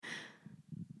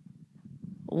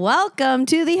Welcome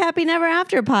to the Happy Never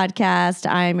After podcast.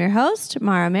 I'm your host,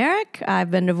 Marc.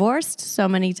 I've been divorced so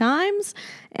many times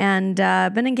and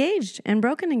been engaged and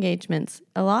broken engagements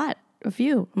a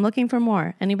few. I'm looking for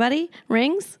more. Anybody?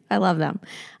 Rings? I love them.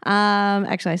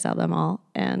 Actually, I sell them all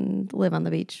and live on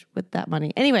the beach with that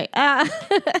money. Anyway,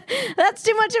 that's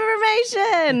too much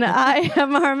information. I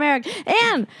am Marc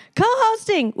and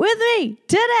co-hosting with me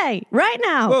today, right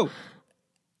now. Whoa.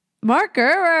 Marc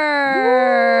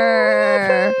Gerber.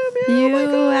 You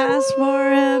asked for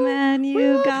him and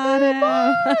you got him.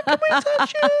 Can we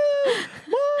touch you?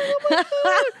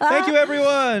 Thank you,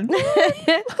 everyone. Love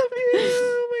you.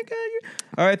 Oh my God.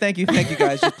 All right, thank you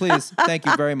guys. Just please, thank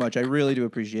you very much. I really do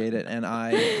appreciate it, and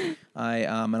I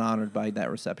am honored by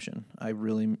that reception. I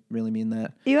really, really mean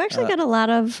that. You actually got a lot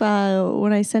of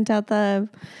when I sent out the,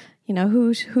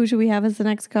 who should we have as the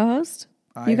next co-host?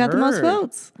 You got the most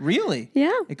votes. Really?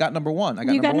 Yeah. It got number one. I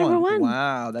got number one.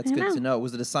 Wow, that's good to know.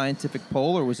 Was it a scientific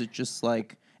poll or was it just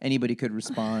like anybody could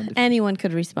respond? Anyone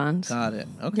could respond. Got it.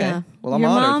 Okay. Yeah. Well, I'm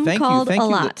Your honored. mom Thank called you. Thank a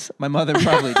you. lot. My mother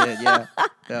probably did. Yeah.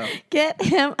 Get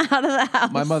him out of the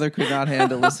house. My mother could not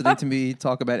handle listening to me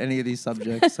talk about any of these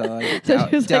subjects, so I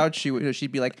doubt she would.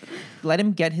 She'd be like, "Let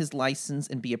him get his license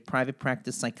and be a private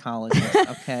practice psychologist."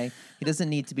 Okay, he doesn't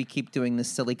need to keep doing this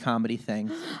silly comedy thing.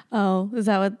 Oh, is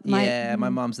that what? My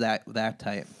mom's that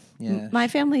type. Yeah, my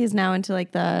family is now into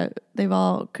they've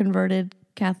all converted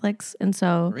Catholics, and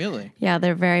so really, yeah,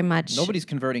 they're very much. Nobody's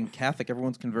converting Catholic.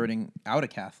 Everyone's converting out of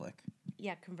Catholic.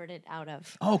 Yeah, converted out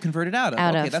of. Oh, converted out of.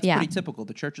 Okay, that's pretty typical.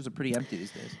 The churches are pretty empty these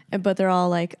days. But they're all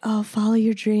like, "Oh, follow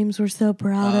your dreams. We're so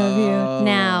proud of you."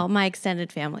 Now, my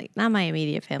extended family, not my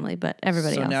immediate family, but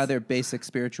everybody else. So now they're basic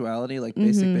spirituality, like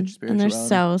basic bitch spirituality. And they're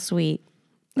so sweet.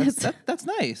 That's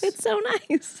nice. It's so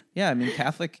nice. Yeah, I mean,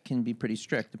 Catholic can be pretty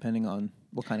strict depending on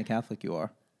what kind of Catholic you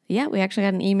are. Yeah, we actually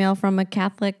got an email from a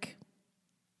Catholic,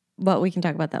 but we can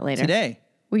talk about that later. Today?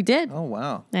 We did. Oh,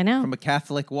 wow. I know. From a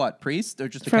Catholic what? Priest or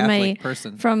just a Catholic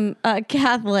person? From a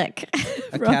Catholic.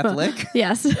 Catholic?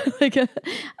 Yes. Like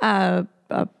a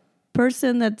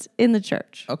person that's in the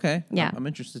church. Okay. Yeah. I'm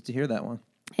interested to hear that one.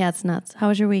 Yeah, it's nuts. How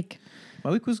was your week?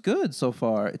 My week was good so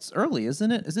far. It's early,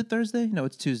 isn't it? Is it Thursday? No,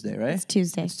 it's Tuesday, right? It's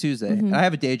Tuesday. It's Tuesday. And I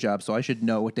have a day job, so I should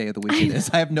know what day of the week it is.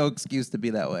 I have no excuse to be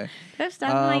that way. Do I have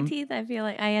stuff in my teeth? I feel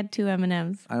like I had 2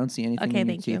 M&Ms. I don't see anything in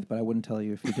your teeth, but I wouldn't tell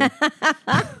you if you did.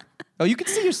 Oh, you can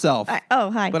see yourself.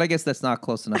 Hi. But I guess that's not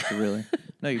close enough to really.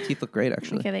 No, your teeth look great,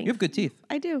 actually. Okay, you have good teeth.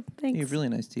 I do. Thanks. You have really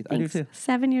nice teeth. Thanks. I do too.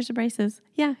 7 years of braces.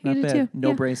 Yeah, Not you do bad. too. No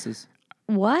Yeah. braces.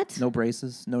 What? No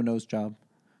braces. No nose job.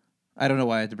 I don't know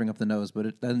why I had to bring up the nose,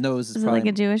 but the nose is it probably... like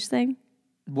a Jewish thing?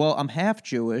 Well, I'm half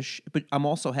Jewish, but I'm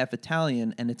also half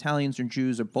Italian, and Italians and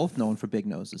Jews are both known for big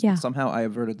noses. Yeah. Somehow I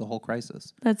averted the whole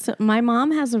crisis. My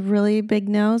mom has a really big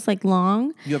nose, like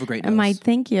long. You have a great nose.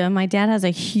 Thank you. And my dad has a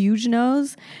huge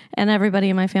nose, and everybody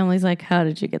in my family's like, "How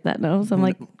did you get that nose?" I'm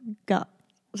like, "Got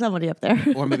somebody up there."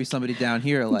 Or maybe somebody down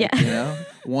here,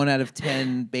 1 out of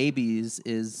 10 babies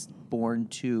is born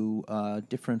to a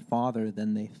different father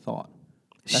than they thought.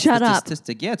 That's Shut the up.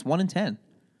 Statistic. Yeah, it's 1 in 10.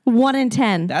 1 in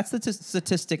 10. That's the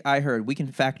statistic I heard. We can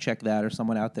fact check that, or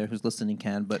someone out there who's listening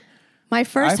can. But My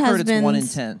first I've heard it's 1 in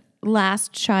husband's 10.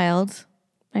 last child.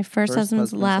 My first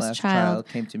husband's last child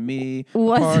came to me.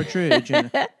 was Partridge.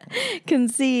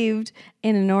 conceived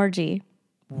in an orgy.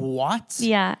 What?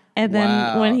 Yeah. And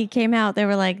then when he came out, they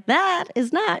were like, "That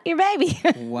is not your baby."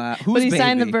 Wow. Whose But he baby?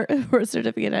 signed the birth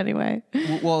certificate anyway.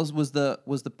 Well, was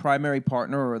the primary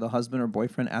partner or the husband or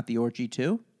boyfriend at the orgy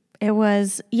too? It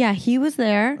was, he was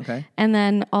there. Okay. And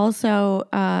then also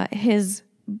his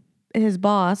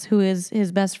boss, who is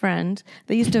his best friend,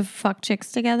 they used to fuck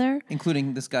chicks together.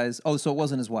 Including this guy's... Oh, so it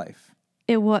wasn't his wife.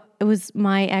 It was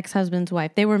my ex-husband's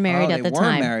wife. They were married at the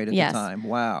time. They were married at the time.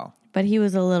 Wow. But he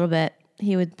was a little bit...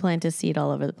 He would plant his seed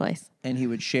all over the place. And he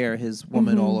would share his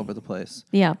woman all over the place.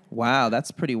 Yeah. Wow,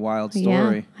 that's a pretty wild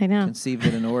story. Yeah, I know. Conceived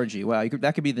in an orgy. Wow,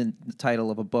 that could be the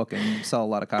title of a book and you sell a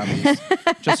lot of copies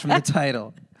just from the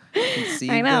title.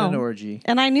 Conceived in an orgy.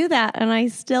 And I knew that, and I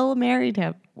still married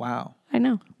him. Wow. I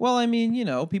know. Well, I mean,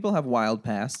 people have wild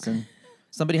pasts, and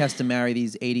somebody has to marry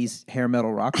these 80s hair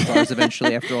metal rock stars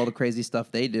eventually after all the crazy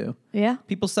stuff they do. Yeah.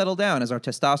 People settle down as our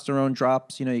testosterone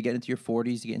drops. You get into your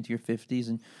 40s, you get into your 50s,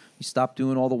 and you stop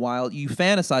doing all the wild. You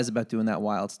fantasize about doing that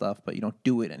wild stuff, but you don't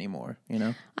do it anymore,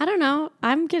 I don't know.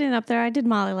 I'm getting up there. I did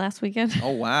Molly last weekend.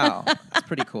 Oh, wow. That's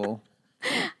pretty cool.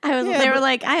 They were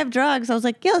like, "I have drugs." I was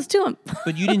like, "Yeah, let's do them."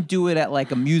 But you didn't do it at like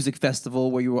a music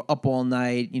festival where you were up all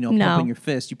night, pumping your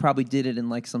fist. You probably did it in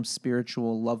like some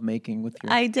spiritual lovemaking with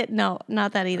your... I did. No,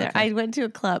 not that either. Okay. I went to a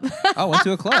club. Oh, went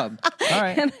to a club. All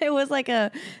right. And it was like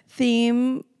a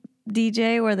theme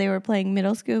DJ where they were playing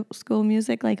middle school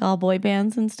music, like all boy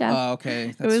bands and stuff. Oh,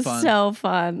 okay. It was fun. so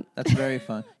fun. That's very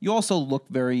fun. You also look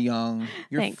very young.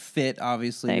 You're Thanks. fit,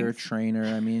 obviously. Thanks. You're a trainer.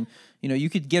 I mean, you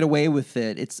could get away with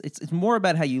it. It's more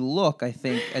about how you look, I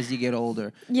think, as you get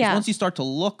older. 'Cause Yeah. once you start to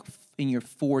look in your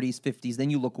 40s, 50s, then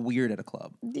you look weird at a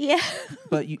club. Yeah.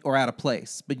 Or out of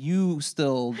place. But you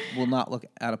still will not look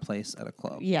out of place at a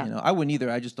club. Yeah. I wouldn't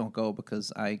either. I just don't go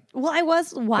because I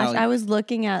was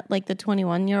looking at like the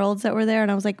 21-year-olds that were there, and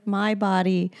I was like, my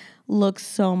body looks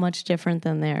so much different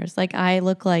than theirs. Like I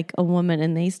look like a woman,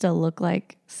 and they still look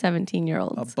like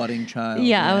 17-year-olds. a budding child.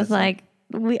 Yeah, I was like,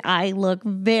 I look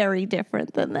very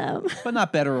different than them. But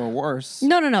not better or worse.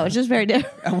 No, it's just very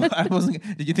different. I wasn't.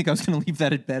 Did you think I was going to leave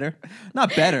that at better?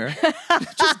 Not better,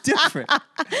 just different.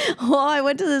 Well, I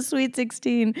went to the Sweet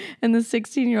 16, and the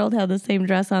 16-year-old had the same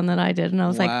dress on that I did, and I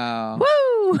was Wow. like,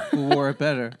 woo! Who wore it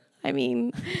better? I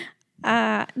mean,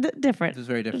 different. It was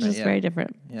very different. It was just very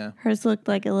different. Yeah. Hers looked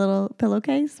like a little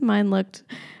pillowcase. Mine looked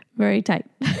very tight.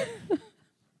 I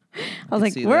was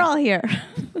like, we're all here.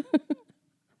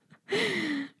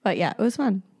 But yeah, it was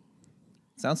fun.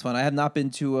 Sounds fun. I have not been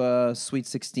to a Sweet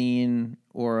 16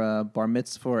 or a bar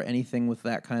mitzvah or anything with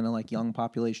that kind of like young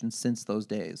population since those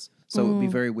days. So it would be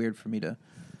very weird for me to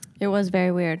It was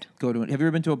very weird. go to it. Have you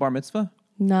ever been to a bar mitzvah?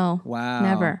 No. Wow.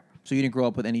 Never. So you didn't grow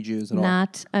up with any Jews at all?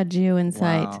 Not a Jew in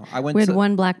sight. Wow. I went We had to-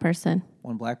 one black person.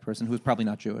 One black person who was probably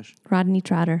not Jewish. Rodney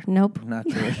Trotter. Nope. Not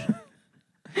Jewish.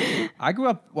 I grew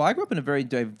up in a very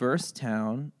diverse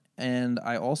town, and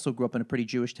I also grew up in a pretty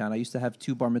Jewish town. I used to have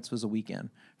 2 bar mitzvahs a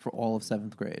weekend for all of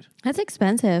 7th grade. That's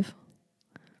expensive.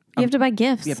 You have to buy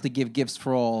gifts. You have to give gifts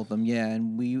for all of them, yeah.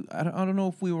 And I don't know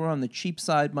if we were on the cheap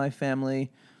side, my family.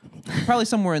 Probably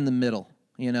somewhere in the middle,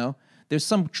 There's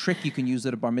some trick you can use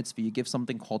at a bar mitzvah. You give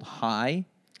something called high.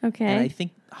 Okay. And I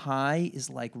think high is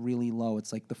like really low.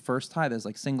 It's like the first high. There's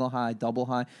like single high, double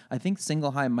high. I think single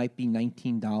high might be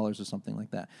 $19 or something like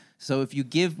that. So if you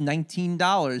give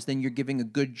 $19, then you're giving a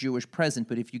good Jewish present.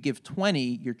 But if you give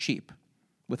 $20, you're cheap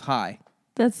with high.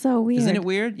 That's so weird. Isn't it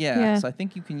weird? Yeah. Yeah. So I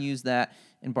think you can use that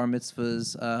in bar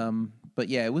mitzvahs. But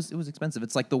yeah, it was expensive.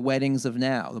 It's like the weddings of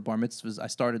now. The bar mitzvahs. I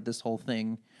started this whole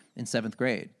thing in 7th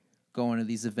grade, going to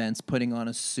these events, putting on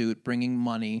a suit, bringing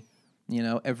money.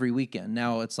 Every weekend.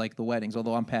 Now it's like the weddings,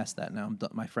 although I'm past that now.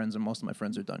 Most of my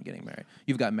friends are done getting married.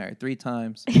 You've gotten married 3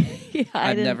 times. Yeah,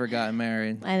 I've never gotten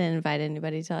married. I didn't invite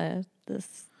anybody to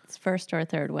this first or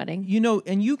third wedding.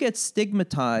 And you get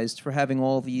stigmatized for having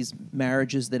all these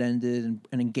marriages that ended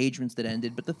and engagements that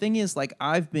ended. But the thing is, like,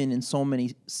 I've been in so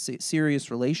many serious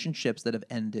relationships that have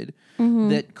ended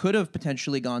that could have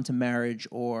potentially gone to marriage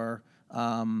or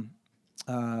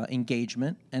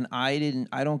engagement, and I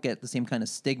don't get the same kind of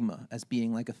stigma as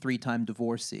being like a 3-time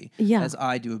divorcee as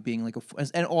I do of being like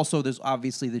and also there's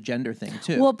obviously the gender thing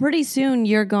too. Well, pretty soon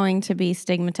you're going to be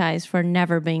stigmatized for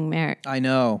never being married. I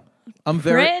know.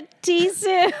 Pretty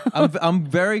soon. I'm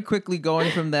very quickly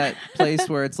going from that place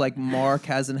where it's like Marc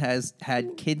hasn't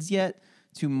had kids yet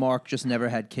to Marc just never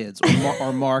had kids,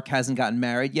 or Marc hasn't gotten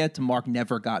married yet to Marc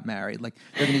never got married. Like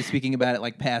they're going to be speaking about it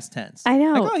like past tense. I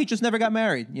know. Like, oh, he just never got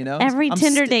married. Every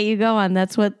Tinder date you go on,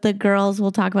 that's what the girls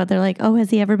will talk about. They're like, "Oh, has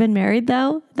he ever been married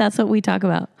though?" That's what we talk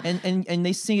about. And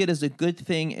they see it as a good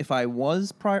thing if I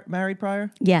was married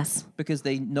prior. Yes, because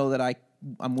they know that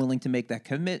I'm willing to make that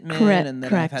commitment, Correct. and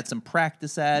that I've had some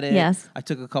practice at it. Yes, I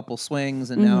took a couple swings,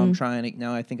 and now I'm trying it.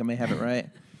 Now I think I may have it right.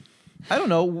 I don't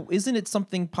know. Isn't it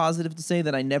something positive to say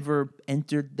that I never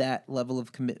entered that level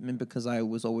of commitment because I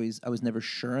was never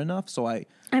sure enough? So I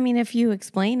mean, if you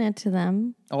explain it to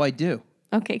them. Oh, I do.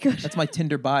 Okay, good. That's my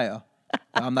Tinder bio.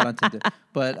 I'm not on Tinder,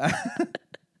 but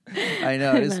I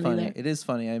know it is funny. Either. It is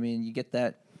funny. I mean, you get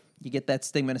that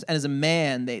stigma, and as a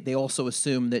man, they also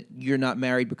assume that you're not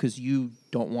married because you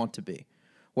don't want to be.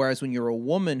 Whereas when you're a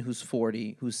woman who's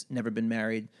 40, who's never been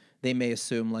married, they may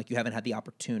assume like you haven't had the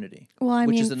opportunity. Well, I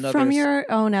mean, from your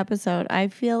own episode, I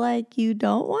feel like you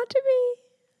don't want to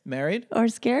be married or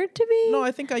scared to be. No,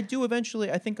 I think I do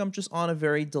eventually. I think I'm just on a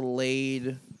very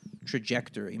delayed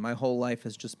trajectory. My whole life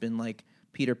has just been like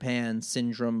Peter Pan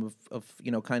syndrome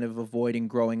of kind of avoiding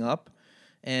growing up.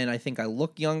 And I think I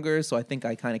look younger, so I think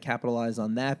I kind of capitalize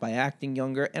on that by acting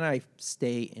younger, and I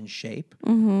stay in shape.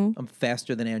 Mm-hmm. I'm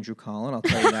faster than Andrew Collin, I'll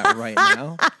tell you that right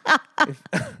now.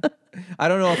 I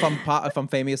don't know if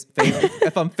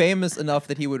I'm famous enough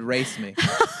that he would race me.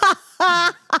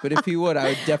 But if he would, I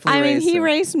would definitely race him. I mean, he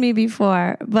raced me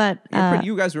before, but...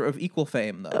 you guys were of equal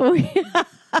fame, though.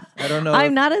 I don't know.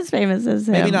 I'm not as famous as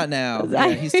him. Maybe not now.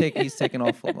 Yeah, he's taken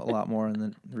off a lot more in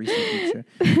the recent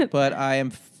future. But I am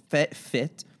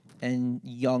fit, and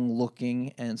young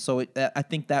looking, and so I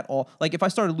think that all, like if I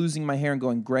started losing my hair and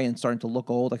going gray and starting to look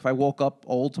old, like if I woke up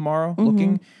old tomorrow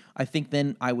looking, I think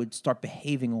then I would start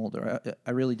behaving older.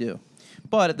 I really do.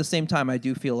 But at the same time, I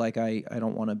do feel like I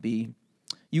don't want to be.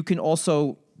 You can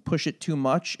also push it too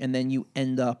much, and then you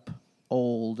end up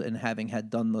old and having had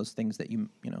done those things that you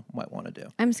might want to do.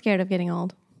 I'm scared of getting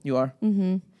old. You are?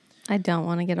 Mm-hmm. I don't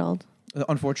want to get old.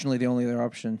 Unfortunately, the only other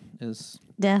option is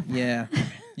death. Yeah.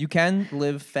 You can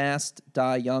live fast,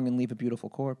 die young, and leave a beautiful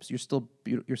corpse. You're still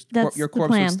your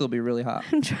corpse would still be really hot.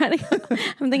 I'm trying to.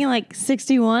 I'm thinking like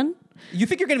 61. You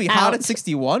think you're going to be hot at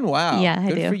 61? Wow. Yeah,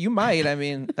 I do. For you. Might. I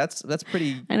mean, that's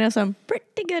pretty. I know some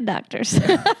pretty good doctors.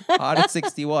 Hot at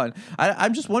 61.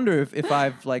 I'm just wondering if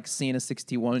I've like seen a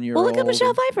 61-year-old. Well, look at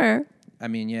Michelle Pfeiffer. I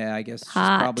mean, yeah, I guess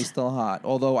hot. She's probably still hot.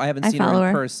 Although I haven't seen her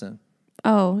in person.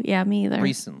 Oh, yeah, me either.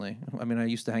 Recently. I mean, I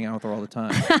used to hang out with her all the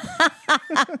time.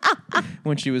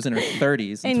 When she was in her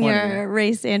 30s and in 20s. Your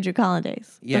race Andrew Collin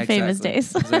days. Yeah, the famous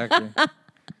days. Exactly.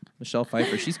 Michelle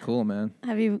Pfeiffer, she's cool, man.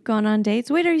 Have you gone on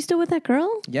dates? Wait, are you still with that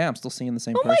girl? Yeah, I'm still seeing the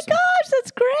same person. Oh my gosh, that's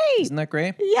great. Isn't that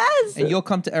great? Yes. And you'll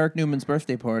come to Eric Newman's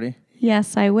birthday party.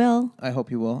 Yes, I will. I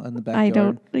hope you will, in the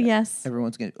backyard. Yes.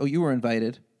 Everyone's going to. Oh, you were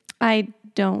invited. I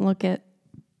don't look at.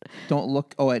 Don't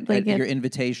look, at your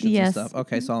invitations and stuff.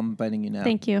 Okay, so I'm inviting you now.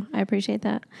 Thank you. I appreciate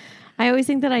that. I always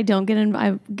think that I don't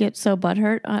I get so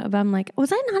butthurt. But I'm like,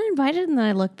 was I not invited? And then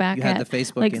I look back You had the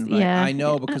Facebook invite. Yeah. I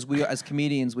know, because we, as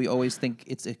comedians, we always think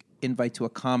it's an invite to a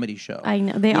comedy show. I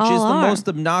know. Which is the most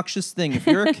obnoxious thing. If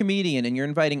you're a comedian and you're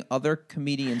inviting other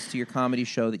comedians to your comedy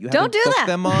show that you haven't booked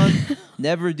them on,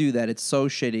 never do that. It's so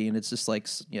shitty, and it's just like,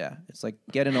 it's like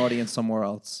get an audience somewhere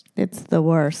else. It's the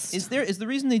worst. Is the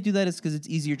reason they do that is because it's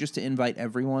easier just to invite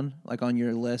everyone, like on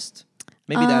your list?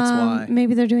 Maybe that's why.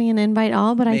 Maybe they're doing an invite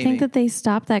all, but I think that they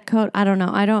stopped that code. I don't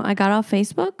know. I got off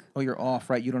Facebook. Oh, you're off,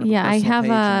 right? You don't have a personal page I have a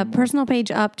anymore. Personal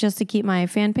page up just to keep my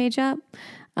fan page up,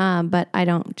 but I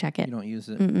don't check it. You don't use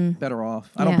it. Better off.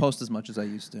 I don't post as much as I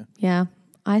used to. Yeah.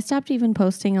 I stopped even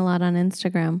posting a lot on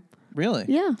Instagram. Really?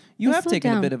 Yeah. You have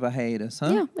taken a bit of a hiatus,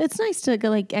 huh? Yeah. It's nice to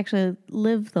like actually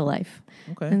live the life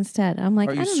instead. I'm like,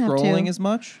 are you I don't have to. scrolling as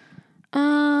much?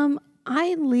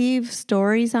 I leave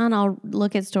stories on. I'll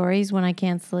look at stories when I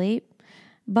can't sleep.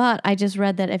 But I just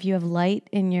read that if you have light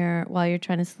while you're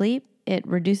trying to sleep, it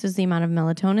reduces the amount of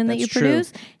melatonin that you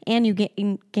produce, and you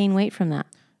gain weight from that.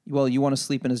 Well, you want to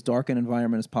sleep in as dark an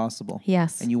environment as possible.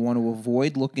 Yes. And you want to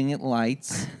avoid looking at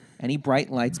lights, any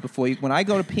bright lights before you. When I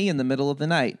go to pee in the middle of the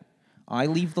night, I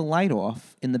leave the light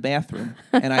off in the bathroom,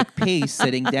 and I pee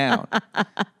sitting down,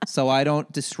 so I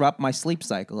don't disrupt my sleep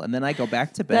cycle. And then I go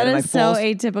back to bed. That is so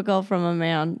atypical from a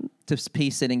man. To pee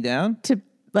sitting down? To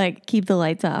like keep the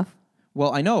lights off.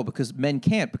 Well, I know, because men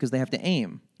can't, because they have to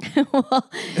aim. Well,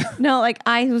 no, like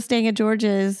I was staying at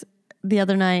George's the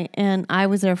other night, and I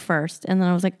was there first, and then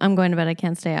I was like, I'm going to bed, I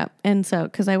can't stay up. And so,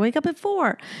 because I wake up at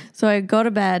 4, so I go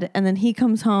to bed, and then he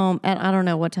comes home at, I don't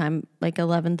know what time, like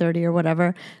 11:30 or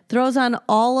whatever, throws on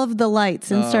all of the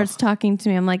lights and starts talking to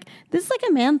me. I'm like, this is like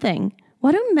a man thing.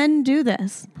 Why do men do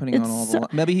this? Putting on all the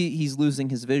lights. Maybe he's losing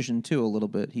his vision too a little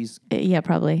bit. Yeah,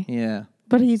 probably. Yeah.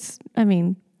 But he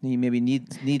maybe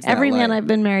needs every that man light. I've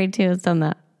been married to has done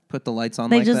that. Put the lights on.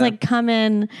 They just like come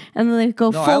in and then they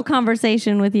go full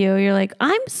conversation with you. You're like,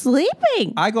 I'm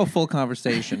sleeping. I go full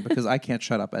conversation because I can't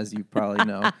shut up, as you probably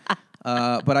know.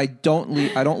 But I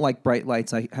don't like bright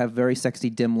lights. I have very sexy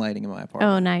dim lighting in my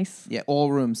apartment. Oh, nice. Yeah, all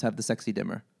rooms have the sexy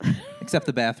dimmer, except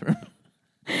the bathroom.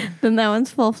 Then that one's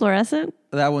full fluorescent?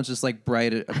 That one's just like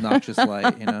bright, obnoxious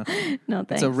light, No,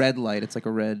 thanks. It's a red light. It's like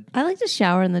a red. I like to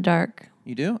shower in the dark.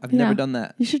 You do? I've never done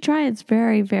that. You should try it. It's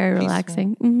very, very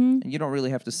relaxing. Mm-hmm. And you don't really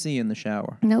have to see in the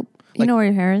shower. Nope. You know where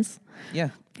your hair is? Yeah.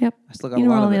 Yep. I still got you a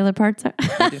know lot where all of the other parts are?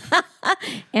 I do.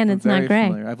 And it's not gray.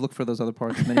 Familiar. I've looked for those other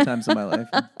parts many times in my life.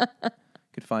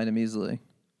 Could find them easily.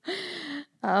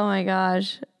 Oh my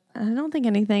gosh. I don't think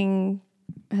anything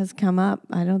has come up.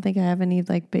 I don't think I have any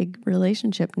like big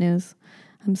relationship news.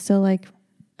 I'm still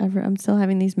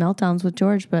having these meltdowns with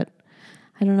George, but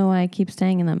I don't know why I keep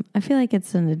staying in them. I feel like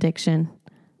it's an addiction.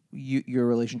 Your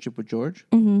relationship with George?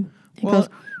 Mm-hmm. Well,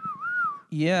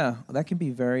 yeah, that can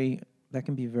be very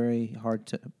hard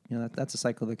to, that's a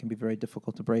cycle that can be very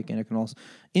difficult to break. And it can also,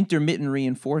 intermittent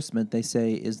reinforcement, they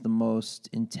say, is the most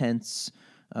intense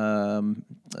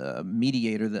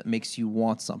mediator that makes you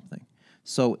want something.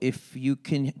 So if you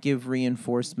can give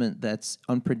reinforcement that's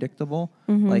unpredictable,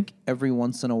 like every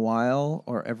once in a while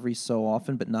or every so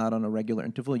often, but not on a regular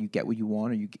interval, you get what you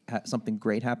want, or something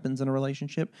great happens in a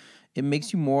relationship, it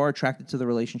makes you more attracted to the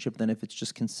relationship than if it's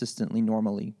just consistently,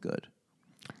 normally good.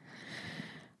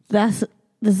 That's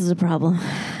This is a problem.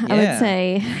 I would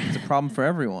say it's a problem for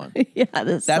everyone.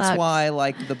 That's sucks. Why,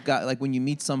 like the guy, like when you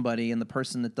meet somebody and the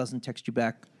person that doesn't text you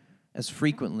back as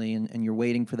frequently, and you're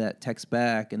waiting for that text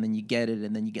back, and then you get it,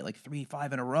 and then you get like 3,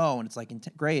 5 in a row, and it's like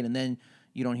great, and then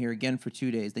you don't hear again for 2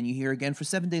 days, then you hear again for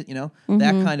 7 days.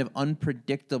 That kind of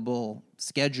unpredictable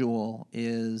schedule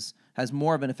has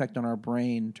more of an effect on our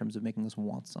brain in terms of making us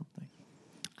want something.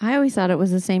 I always thought it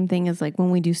was the same thing as like when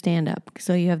we do stand-up.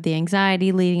 So you have the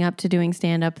anxiety leading up to doing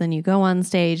stand-up, then you go on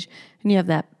stage and you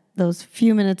have those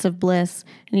few minutes of bliss,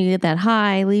 and you get that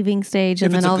high leaving stage,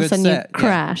 and then all of a sudden you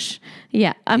crash.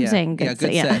 Yeah, I'm saying good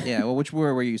set. Yeah, well, which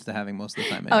we're used to having most of the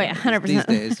time. Anyway. Oh yeah, 100%.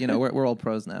 These days, we're all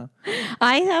pros now.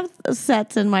 I have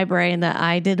sets in my brain that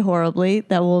I did horribly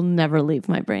that will never leave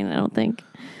my brain, I don't think.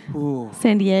 Ooh.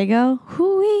 San Diego,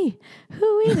 hooey.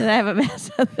 Did I have a bad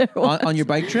set there once? On your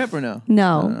bike trip or no?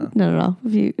 No.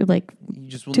 If you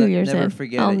just will 2 years never in,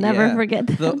 forget I'll it. never forget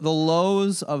that. The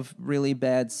lows of really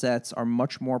bad sets are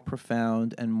much more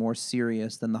profound and more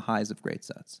serious than the highs of great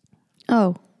sets.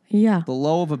 Oh, yeah. The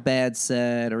low of a bad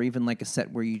set, or even like a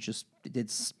set where you just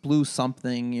blew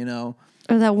something,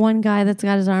 Or that one guy that's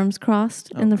got his arms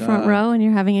crossed in the front row, and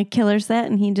you're having a killer set,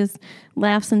 and he just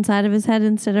laughs inside of his head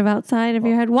instead of outside of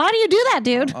your head. Why do you do that,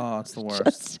 dude? Oh, it's the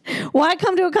worst. Why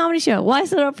come to a comedy show? Why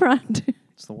sit up front?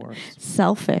 It's the worst.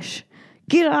 Selfish.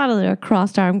 Get out of there,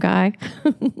 crossed arm guy.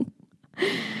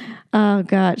 Oh,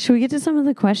 God. Should we get to some of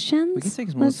the questions? We can take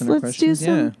some listener questions. Do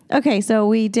some. Yeah. Okay, so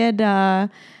we did a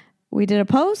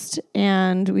post,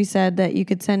 and we said that you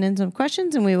could send in some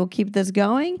questions, and we will keep this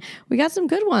going. We got some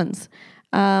good ones.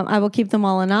 I will keep them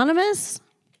all anonymous.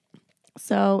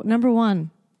 So, number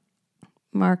 1,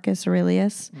 Marcus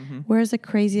Aurelius. Where's the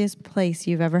craziest place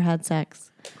you've ever had sex?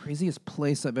 Craziest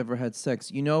place I've ever had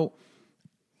sex.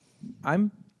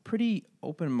 I'm pretty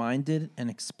open-minded and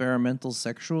experimental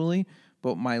sexually,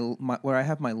 but my where I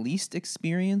have my least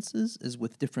experiences is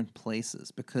with different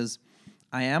places, because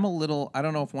I am a little, I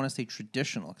don't know if I want to say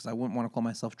traditional, because I wouldn't want to call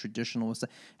myself traditional.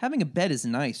 Having a bed is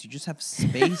nice. You just have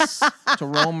space to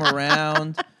roam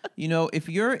around. If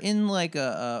you're in like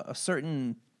a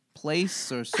certain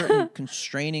place or a certain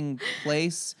constraining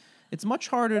place, it's much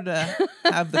harder to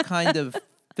have the kind of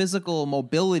physical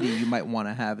mobility you might want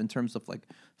to have in terms of like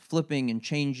flipping and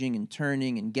changing and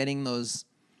turning and getting those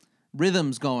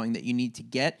rhythms going that you need to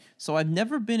get. So I've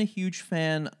never been a huge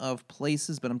fan of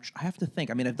places, but I have to think.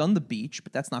 I mean, I've done the beach,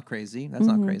 but that's not crazy.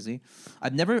 Not crazy.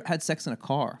 I've never had sex in a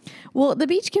car. Well, the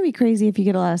beach can be crazy if you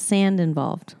get a lot of sand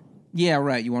involved. Yeah,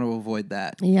 right. You want to avoid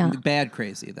that. Yeah. Bad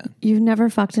crazy then. You've never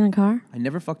fucked in a car? I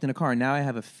never fucked in a car. Now I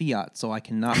have a Fiat, so I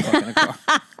cannot fuck in a car.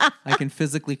 I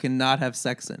cannot have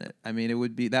sex in it. I mean,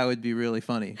 that would be really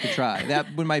funny to try.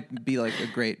 That might be like a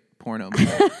great porno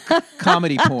movie.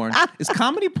 Comedy porn. Is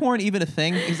comedy porn even a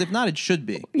thing? Because if not, it should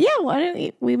be. Yeah, why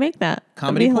don't we make that?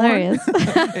 Comedy porn? Hilarious.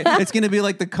 It's going to be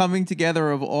like the coming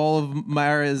together of all of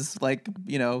Myra's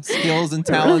skills and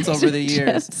talents over the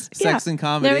years. Sex and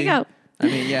comedy. There we go. I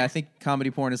mean, yeah, I think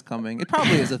comedy porn is coming. It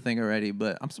probably is a thing already,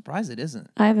 but I'm surprised it isn't.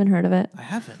 I haven't heard of it. I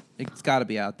haven't. It's got to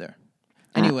be out there.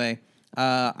 Anyway,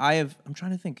 I'm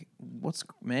trying to think. This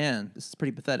is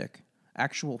pretty pathetic.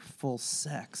 Actual full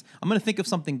sex. I'm going to think of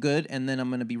something good, and then I'm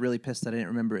going to be really pissed that I didn't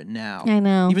remember it now. I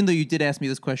know. Even though you did ask me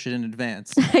this question in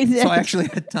advance. I did. So I actually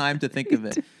had time to think of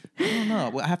it. I don't know.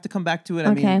 Well, I have to come back to it.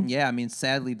 Okay. I mean,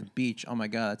 sadly, the beach. Oh my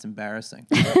God, that's embarrassing.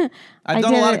 I've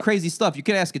done a lot of crazy stuff. You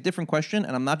could ask a different question,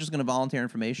 and I'm not just going to volunteer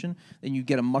information. Then you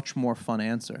get a much more fun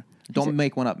answer. Don't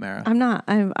make one up, Mara. I'm not.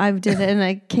 I did it in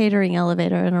a catering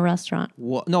elevator in a restaurant.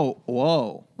 No.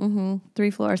 Whoa.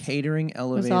 3 floors. Catering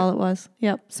elevator. That's all it was.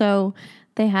 Yep. So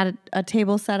they had a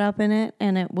table set up in it,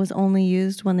 and it was only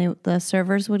used when the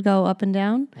servers would go up and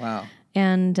down. Wow.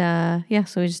 And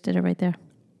so we just did it right there.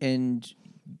 And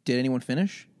did anyone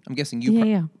finish? I'm guessing you.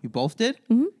 Yeah. You both did.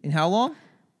 Mm-hmm. In how long?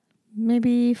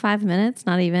 Maybe 5 minutes.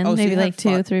 Not even. Oh, maybe like 2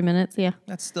 or 3 minutes. Yeah.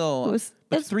 That's still.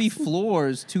 But 3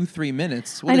 floors, 2-3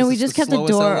 minutes. I know. We just kept the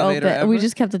door open. Ever? We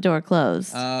just kept the door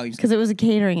closed. Oh, because it was a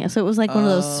catering. So it was like one of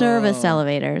those service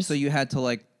elevators. So you had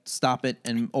to stop it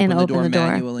and open the door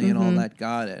manually and all that.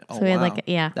 Got it. Oh, so we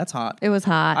had that's hot. It was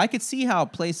hot. I could see how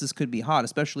places could be hot,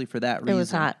 especially for that reason. It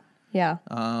was hot. Yeah.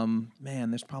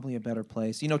 Man, there's probably a better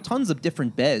place. Tons of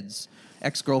different beds.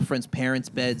 Ex-girlfriends' parents'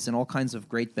 beds and all kinds of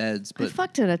great beds. But I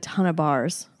fucked at a ton of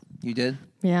bars. You did?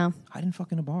 Yeah. I didn't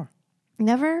fuck in a bar.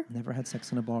 Never? Never had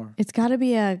sex in a bar. It's got to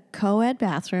be a co-ed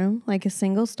bathroom, like a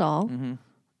single stall.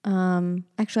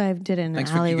 Actually, I did it in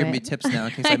Thanks an alleyway. for giving me tips now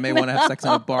in case I may want to have sex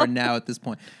in a bar now at this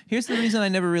point. Here's the reason I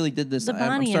never really did this. The I'm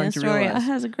Bonnie in starting to Astoria realize.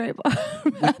 has a great bar.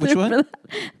 Which one?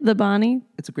 The Bonnie.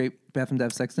 It's a great bathroom to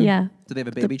have sex in? Yeah. Do they have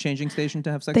a baby changing station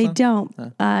to have sex They on?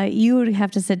 don't. You would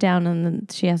have to sit down and then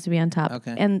she has to be on top.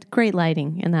 Okay. And great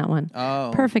lighting in that one.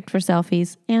 Oh. Perfect for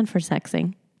selfies and for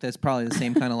sexing. That's probably the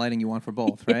same kind of lighting you want for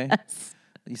both, right? Yes.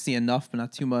 You see enough, but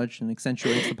not too much, and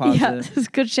accentuates the positive. Yeah, it's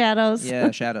good shadows.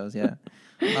 Yeah, shadows, yeah.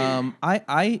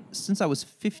 I since I was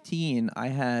 15, I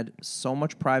had so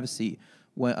much privacy.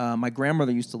 When my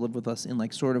grandmother used to live with us in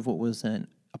like sort of what was an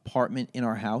apartment in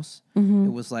our house. Mm-hmm.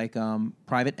 It was like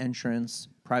private entrance,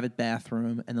 private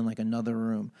bathroom, and then like another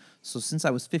room. So since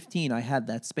I was 15, I had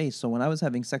that space. So when I was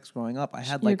having sex growing up, I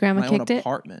had Your like grandma my own kicked it?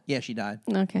 apartment. Yeah, she died.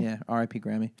 Okay. Yeah, R.I.P.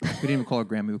 Grammy. We didn't even call her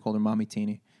Grammy. We called her Mommy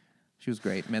Teeny. She was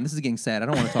great. Man, this is getting sad. I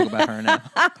don't want to talk about her now.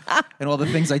 And all the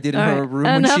things I did in her room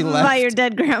when she left. Enough about your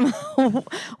dead grandma.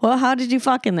 Well, how did you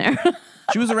fuck in there?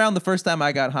 She was around the first time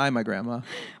I got high, my grandma.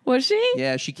 Was she?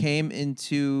 Yeah, she came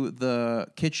into the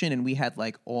kitchen and we had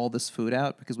like all this food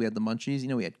out because we had the munchies. You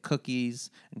know, we had cookies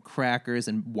and crackers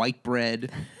and white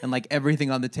bread and like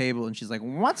everything on the table. And she's like,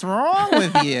 "What's wrong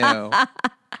with you?" I'll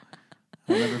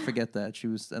never forget that.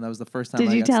 And that was the first time I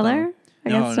got Did you tell stoned. her?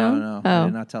 No. Oh. I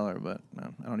did not tell her, but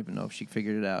no, I don't even know if she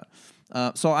figured it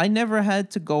out. So I never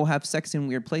had to go have sex in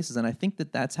weird places, and I think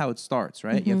that that's how it starts,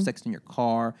 right? Mm-hmm. You have sex in your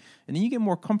car, and then you get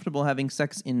more comfortable having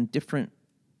sex in different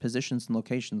positions and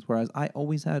locations, whereas I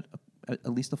always had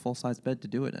at least a full-size bed to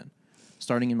do it in,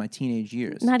 starting in my teenage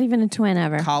years. Not even a twin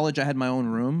ever. College, I had my own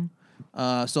room,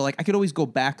 so like I could always go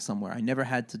back somewhere. I never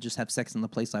had to just have sex in the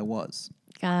place I was.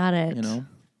 Got it. You know?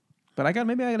 But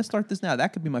maybe I got to start this now.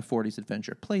 That could be my 40s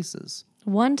adventure. Places.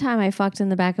 One time I fucked in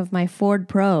the back of my Ford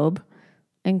Probe.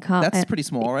 That's pretty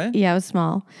small, right? Yeah, it was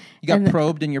small. You got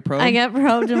probed in your probe? I got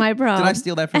probed in my probe. Did I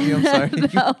steal that from you? I'm sorry.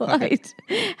 No, I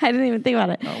didn't even think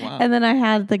about it. Oh, wow. And then I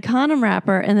had the condom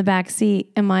wrapper in the back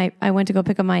seat, and I went to go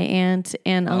pick up my aunt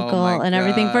and uncle and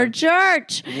everything for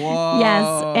church. Whoa.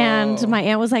 Yes, and my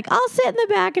aunt was like, "I'll sit in the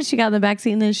back," and she got in the back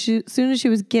seat. And then as soon as she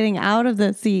was getting out of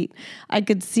the seat, I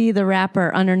could see the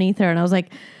wrapper underneath her, and I was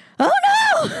like, "Oh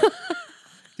no!"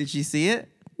 Did she see it?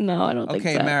 No, I don't think so.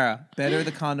 Okay, Mara, better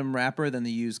the condom wrapper than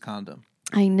the used condom.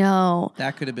 I know.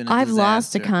 That could have been a I've disaster.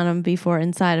 lost a condom before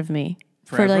inside of me.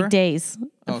 Forever? For like days.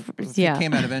 Oh, yeah. It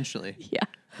came out eventually. Yeah.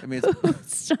 I mean, It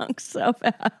stunk so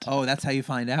bad. oh, that's how you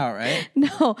find out, right?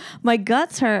 No, my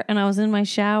guts hurt and I was in my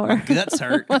shower. My guts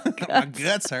hurt. My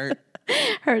guts hurt.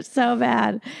 Hurt so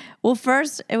bad. Well,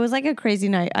 first, it was like a crazy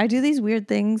night. I do these weird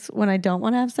things when I don't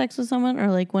want to have sex with someone or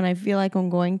like when I feel like I'm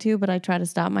going to, but I try to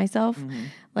stop myself. Mm-hmm.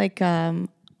 Like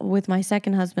with my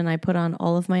second husband, I put on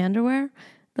all of my underwear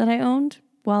that I owned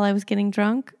while I was getting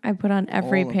drunk. I put on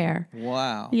every pair.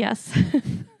 Wow. Yes.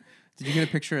 Did you get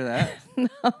a picture of that? No.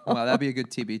 Wow, that'd be a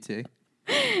good TBT.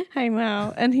 I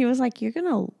know. And he was like, "You're going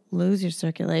to lose your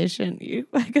circulation."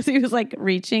 Because he was like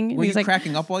reaching. Were you like,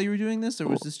 cracking up while you were doing this? Or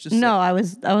was this just No, I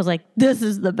was like, "This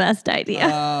is the best idea."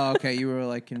 Oh, okay. You were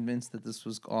like convinced that this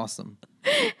was awesome.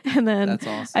 And then that's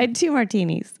awesome. I had 2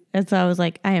 martinis. And so I was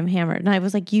like, I am hammered. And I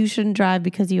was like, "You shouldn't drive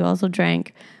because you also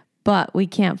drank, but we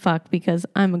can't fuck because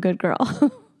I'm a good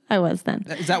girl." I was then.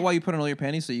 Is that why you put on all your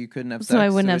panties so you couldn't have sex? So I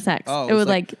wouldn't have sex. Oh, it would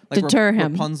like deter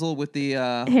him. Rapunzel with the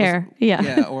hair. Yeah.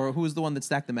 Yeah. Or who was the one that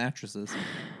stacked the mattresses?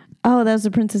 Oh, that was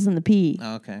The Princess and the Pea.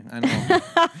 Oh, okay. I know.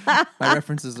 My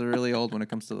references are really old when it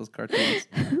comes to those cartoons.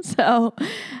 So,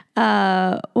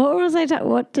 what was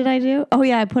what did I do? Oh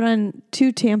yeah, I put on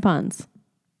 2 tampons.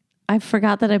 I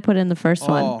forgot that I put in the first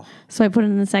one. So I put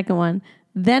in the second one.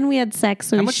 Then we had sex.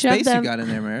 So How we much shoved space them. you got in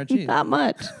there, Mara? Not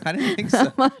much. I didn't think so.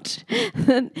 Not much.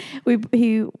 Then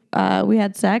we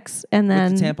had sex and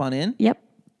then With the tampon in? Yep.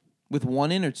 With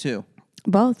 1 in or 2?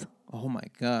 Both. Oh my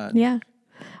God. Yeah.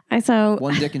 I saw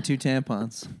 1 dick and 2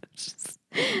 tampons.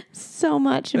 so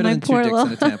much in Better my than 2 poor dicks little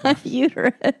and a tampon.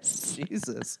 uterus.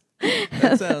 Jesus.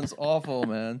 That sounds awful,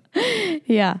 man.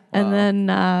 Yeah. Wow. And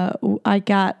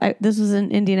then this was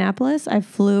in Indianapolis. I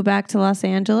flew back to Los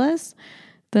Angeles.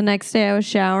 The next day I was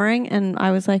showering and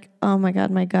I was like, "Oh my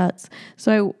God, my guts."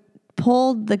 So I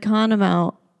pulled the condom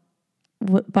out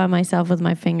by myself with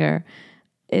my finger.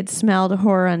 It smelled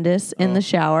horrendous in the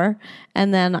shower.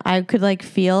 And then I could like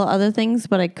feel other things,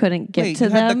 but I couldn't get to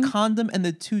them. Wait, you had the condom and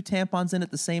the 2 tampons in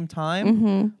at the same time?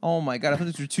 Mm-hmm. Oh my God, I thought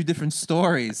these were 2 different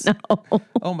stories. No.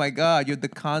 Oh my God, you had the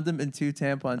condom and 2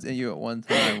 tampons in you at one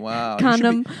time. Wow.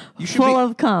 Condom full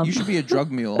of cum. You should be a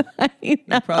drug mule. You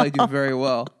probably do very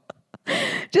well.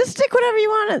 Just stick whatever you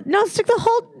want. No, stick the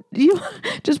whole.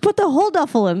 Just put the whole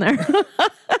duffel in there.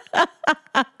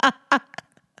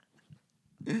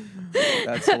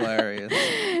 That's hilarious.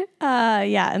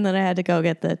 Yeah, and then I had to go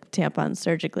get the tampon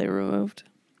surgically removed.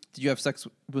 Did you have sex?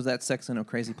 Was that sex in a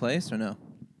crazy place or no?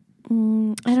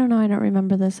 I don't know. I don't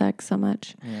remember the sex so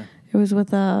much. Yeah. It was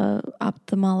with a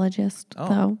ophthalmologist,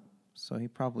 though. So he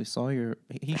probably saw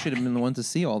he should have been the one to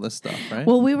see all this stuff, right?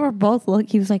 Well, we were both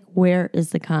he was like, "Where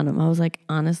is the condom?" I was like,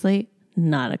 honestly,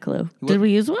 not a clue. Did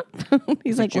we use one?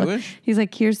 He's like, Jewish? He's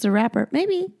like, "Here's the wrapper."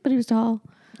 Maybe, but he was tall.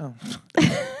 Oh.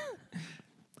 I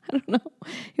don't know.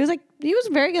 He was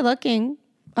very good looking.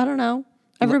 I don't know.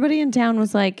 Everybody in town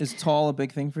was like, is tall a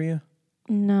big thing for you?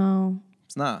 No.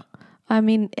 It's not. I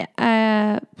mean,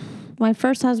 my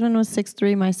first husband was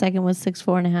 6'3", my second was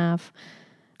 6'4.5".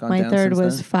 My third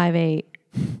was 5'8".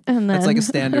 And then that's like a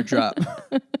standard drop.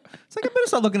 It's like I better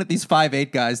start looking at these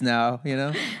 5'8" guys now, you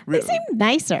know? They seem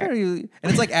nicer. And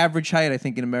it's like average height, I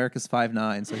think, in America's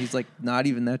 5'9". So he's like not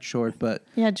even that short, but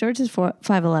yeah, George is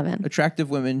 5'11". Attractive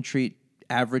women treat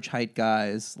average height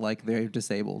guys like they're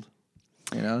disabled.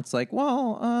 You know, it's like,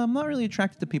 well, I'm not really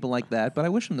attracted to people like that, but I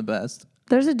wish them the best.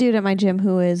 There's a dude at my gym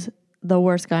who is the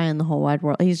worst guy in the whole wide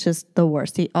world. He's just the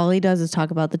worst. All he does is talk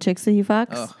about the chicks that he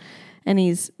fucks. Ugh. And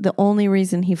the only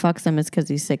reason he fucks them is because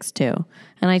he's 6'2".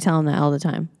 And I tell him that all the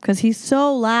time because he's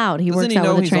so loud. He works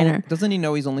out with a trainer. Doesn't he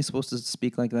know he's only supposed to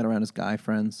speak like that around his guy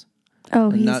friends?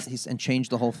 Oh, and change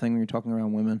the whole thing when you're talking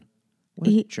around women. What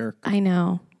a jerk. I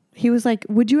know. He was like,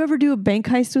 "Would you ever do a bank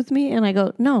heist with me?" And I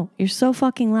go, "No, you're so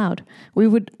fucking loud. We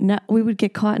would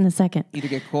get caught in a second." Either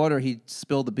get caught or he'd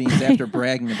spill the beans after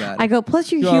bragging about it. I go,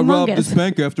 "Plus you're humongous." I robbed this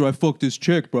bank after I fucked this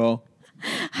chick, bro.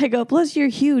 I go, "Plus you're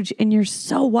huge and you're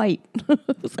so white."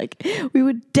 It's like, we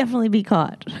would definitely be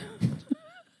caught.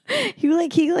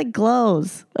 he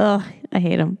glows. Ugh, I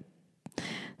hate him.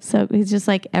 So he's just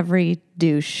like every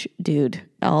douche dude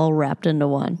all wrapped into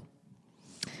one.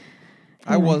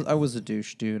 Anyway. I was a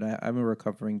douche, dude. I'm a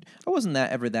recovering. I wasn't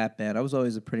ever that bad. I was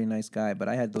always a pretty nice guy, but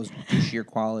I had those douchier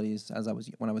qualities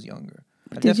when I was younger.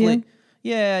 Did you?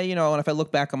 Yeah, you know. And if I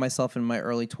look back on myself in my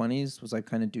early 20s, was I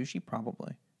kind of douchey?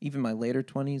 Probably. Even my later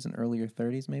 20s and earlier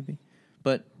 30s, maybe.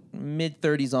 But mid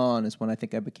 30s on is when I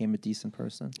think I became a decent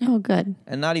person. Oh, good.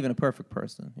 And not even a perfect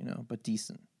person, you know, but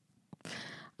decent.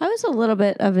 I was a little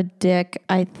bit of a dick,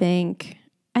 I think.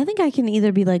 I think I can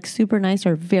either be like super nice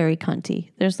or very cunty.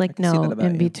 There's like no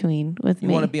in between with me.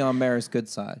 You want to be on Mara's good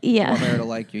side. Yeah. You want Mara to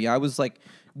like you. Yeah, I was like,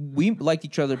 we liked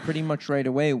each other pretty much right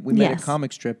away. We made a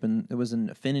comic strip and it was an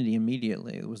affinity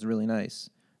immediately. It was really nice.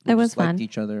 It was fun. Liked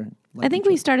each other. I think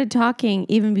we started talking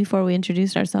even before we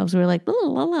introduced ourselves. We were like, blah,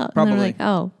 blah, blah. Probably. And they're like,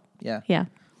 oh. Yeah. Yeah.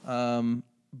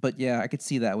 But yeah, I could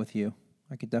see that with you.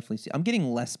 I could definitely see. I'm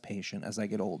getting less patient as I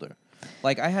get older.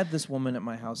 Like I had this woman at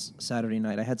my house Saturday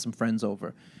night. I had some friends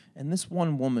over. And this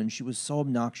one woman, she was so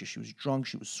obnoxious. She was drunk.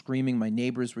 She was screaming. My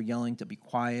neighbors were yelling to be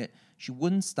quiet. She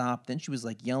wouldn't stop. Then she was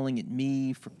like yelling at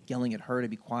me for yelling at her to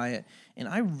be quiet. And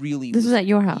I really... This was at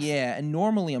your house? Yeah. And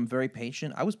normally I'm very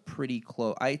patient. I was pretty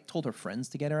close. I told her friends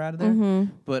to get her out of there.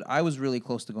 But I was really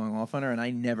close to going off on her. And I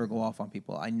never go off on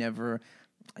people. I never...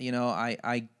 You know,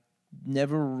 I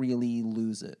never really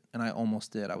lose it, and I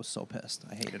almost did. I was so pissed.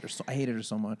 I hated her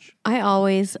so much. I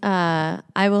always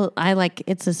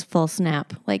it's this full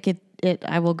snap. Like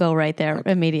I will go right there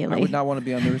immediately. I would not want to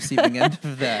be on the receiving end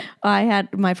of that. I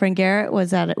had my friend Garrett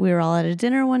we were all at a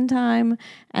dinner one time,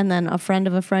 and then a friend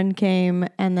of a friend came,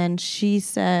 and then she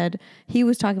said he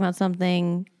was talking about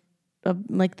something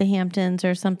like the Hamptons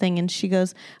or something, and she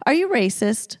goes, "Are you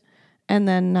racist?" And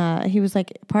then he was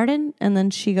like, "Pardon?" And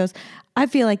then she goes, "I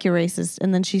feel like you're racist."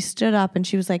 And then she stood up and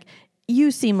she was like,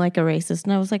 "You seem like a racist."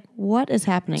 And I was like, "What is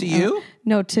happening?" To you?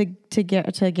 No, to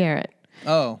Garrett.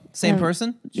 Oh, same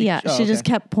person? She just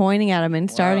kept pointing at him and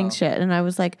starting shit. And I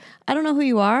was like, "I don't know who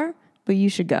you are, but you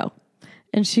should go."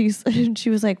 And she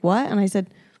was like, "What?" And I said,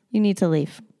 "You need to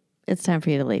leave. It's time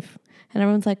for you to leave." And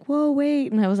everyone's like, "Whoa,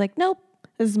 wait." And I was like, "Nope,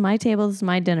 this is my table. This is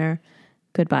my dinner.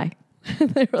 Goodbye."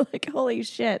 They were like, "Holy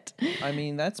shit!" I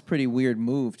mean, that's a pretty weird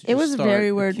move. It was a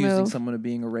very weird move. Accusing someone of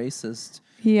being a racist.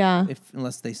 Yeah.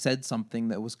 Unless they said something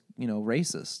that was,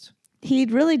 racist. He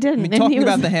really didn't. I mean, talking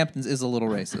about the Hamptons is a little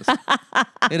racist.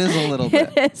 It is a little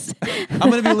bit. It is. I'm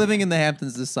going to be living in the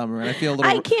Hamptons this summer, and I feel a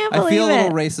little. I can't believe I feel a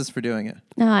little racist for doing it.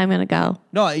 No, I'm going to go.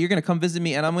 No, you're going to come visit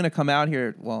me, and I'm going to come out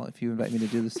here. Well, if you invite me to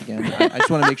do this again, I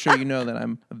just want to make sure you know that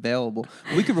I'm available.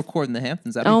 We could record in the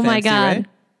Hamptons. That'd be fancy, my God. Right?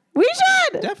 We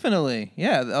should. Definitely.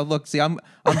 Yeah. Look, see, I'm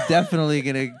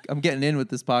definitely I'm getting in with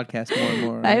this podcast more and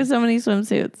more. Right? I have so many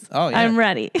swimsuits. Oh, yeah. I'm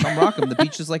ready. I'm rocking. The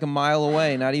beach is like a mile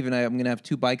away. Not even. I'm going to have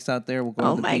 2 bikes out there. We'll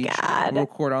go to the beach. Oh, my God. We'll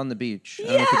record on the beach. I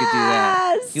don't know if we could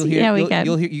do that. We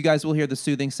can. You guys will hear the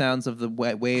soothing sounds of the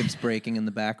waves breaking in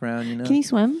the background, Can you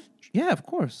swim? Yeah, of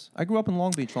course. I grew up in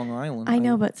Long Beach, Long Island. I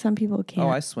know, but some people can't. Oh,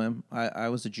 I swim. I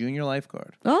was a junior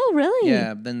lifeguard. Oh, really?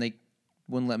 Yeah, then they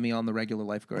wouldn't let me on the regular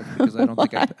lifeguard because I don't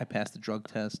think I passed the drug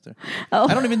test. Oh.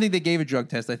 I don't even think they gave a drug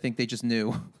test. I think they just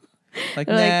knew. Like,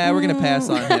 They're we're going to pass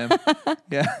on him.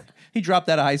 Yeah. He dropped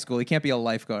out of high school. He can't be a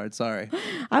lifeguard. Sorry.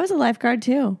 I was a lifeguard,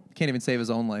 too. Can't even save his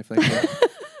own life like that.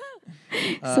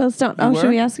 So should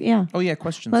we ask? Yeah. Oh, yeah,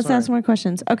 questions. Let's Sorry. ask more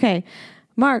questions. Okay.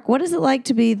 Mark, what is it like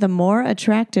to be the more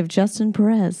attractive Justin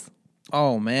Perez?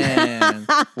 Oh, man.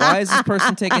 Why is this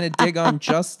person taking a dig on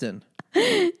Justin?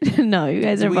 No, you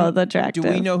guys are both attractive. Do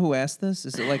we know who asked this?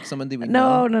 Is it like someone that we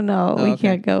know? No. Oh, we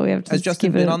can't go. We have to Has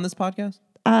Justin been on this podcast?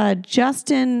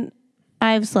 Justin,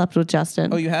 I've slept with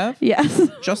Justin. Oh, you have? Yes.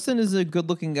 Justin is a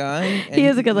good-looking guy. And he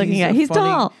is a good-looking guy. He's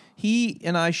tall. He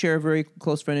and I share a very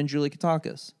close friend in Julie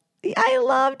Katakis. I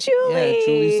love Julie. Yeah,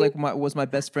 Julie's was my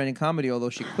best friend in comedy,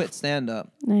 although she quit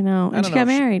stand-up. I know. And she got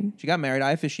married. She got married.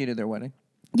 I officiated their wedding.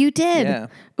 You did? Yeah.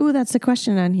 Ooh, that's the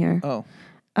question on here. Oh.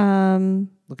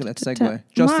 Look at that segue.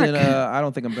 Justin, Mark. I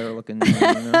don't think I'm better looking than you.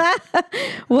 You know?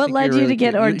 What led you to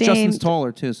get ordained? Justin's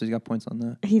taller, too, so he's got points on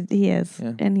that. He is.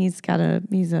 Yeah. And he's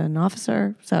an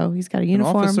officer, so he's got a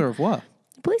uniform. An officer of what?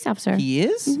 Police officer. He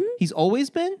is? Mm-hmm. He's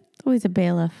always been? Oh, he's a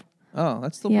bailiff. Oh,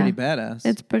 that's still pretty badass.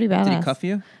 It's pretty badass. Did he cuff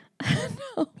you?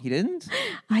 No. He didn't?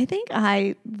 I think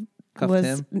I Cuffed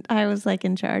him? I was like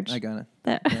in charge. I got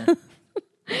it. Yeah.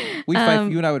 We'd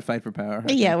fight. You and I would fight for power.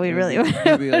 Yeah, we really would.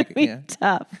 It'd be like,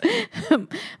 tough.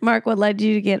 Mark, what led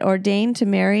you to get ordained to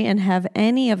marry, and have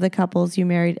any of the couples you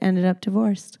married ended up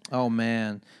divorced? Oh,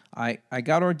 man. I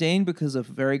got ordained because of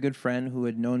a very good friend who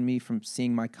had known me from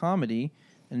seeing my comedy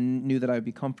and knew that I would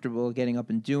be comfortable getting up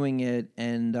and doing it,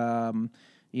 and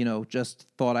just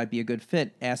thought I'd be a good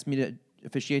fit. Asked me to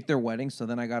officiate their wedding, so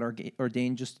then I got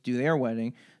ordained just to do their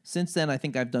wedding. Since then, I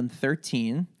think I've done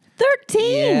 13.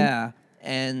 13? Yeah.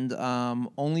 And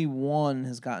only one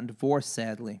has gotten divorced,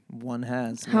 sadly. One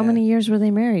has. How many years were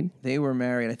they married? They were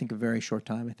married, I think, a very short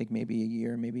time. I think maybe a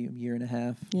year and a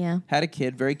half. Yeah. Had a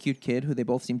kid, very cute kid, who they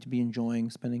both seem to be enjoying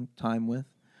spending time with.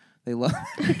 They love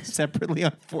separately,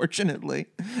 unfortunately.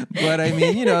 But, I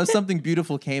mean, something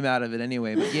beautiful came out of it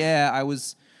anyway. But, yeah, I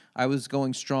was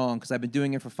going strong because I've been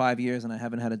doing it for 5 years and I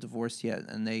haven't had a divorce yet.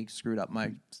 And they screwed up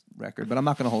my record. But I'm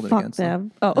not going to hold it against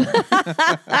them. Oh.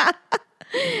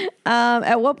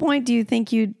 At what point do you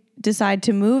think you decide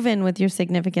to move in with your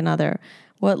significant other?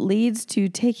 What leads to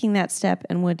taking that step,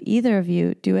 and would either of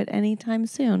you do it anytime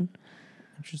soon?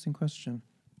 Interesting question.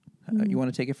 You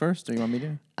want to take it first, or you want me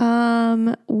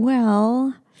to?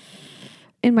 Well,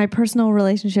 in my personal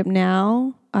relationship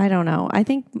now, I don't know. I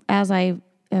think as I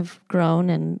have grown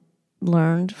and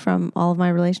learned from all of my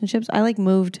relationships,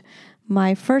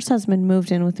 my first husband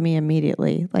moved in with me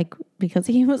immediately, because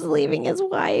he was leaving his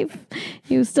wife.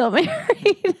 He was still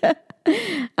married.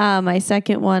 My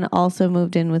second one also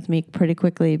moved in with me pretty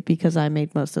quickly because I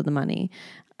made most of the money.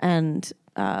 And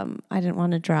I didn't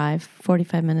want to drive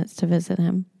 45 minutes to visit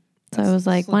him. So I was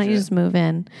like, why don't you just move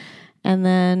in? And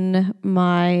then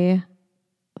my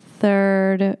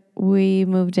third, we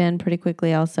moved in pretty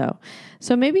quickly also.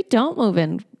 So maybe don't move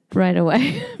in right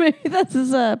away. Maybe this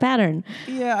is a pattern.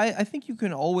 Yeah, I think you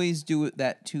can always do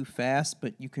that too fast,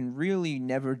 but you can really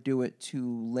never do it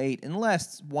too late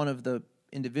unless one of the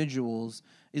individuals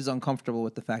is uncomfortable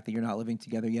with the fact that you're not living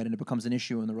together yet and it becomes an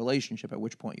issue in the relationship, at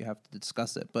which point you have to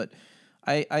discuss it. But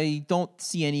I don't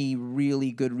see any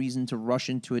really good reason to rush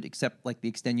into it except the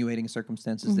extenuating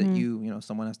circumstances that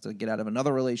someone has to get out of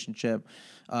another relationship.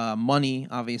 Money,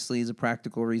 obviously, is a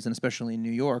practical reason, especially in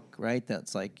New York, right?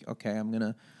 That's okay,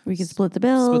 we can split the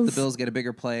bills. Split the bills, get a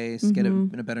bigger place, get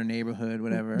in a better neighborhood,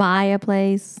 whatever. Buy a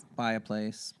place.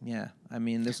 Yeah. I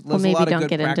mean, there's a maybe lot of don't good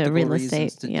get practical into real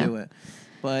reasons estate. to do it.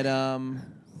 But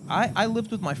I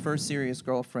lived with my first serious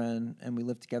girlfriend, and we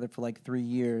lived together for 3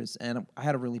 years, and I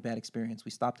had a really bad experience.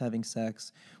 We stopped having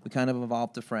sex. We kind of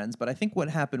evolved to friends. But I think what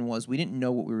happened was we didn't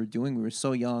know what we were doing. We were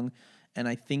so young, and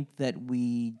I think that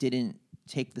we didn't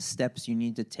take the steps you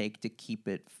need to take to keep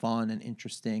it fun and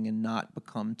interesting and not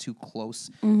become too close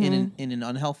in an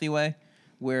unhealthy way,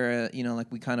 where,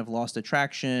 we kind of lost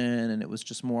attraction, and it was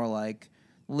just more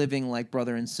living like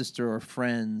brother and sister or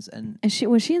friends. And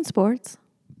was she in sports?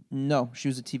 No, she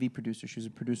was a TV producer. She was a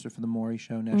producer for The Maury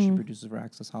Show. Now she produces for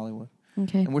Access Hollywood.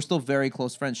 Okay. And we're still very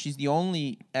close friends. She's the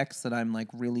only ex that I'm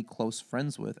really close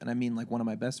friends with. And I mean one of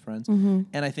my best friends. And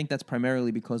I think that's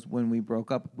primarily because when we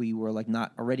broke up, we were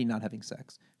not having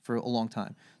sex for a long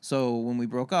time. So when we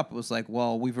broke up, it was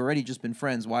well, we've already just been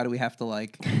friends. Why do we have to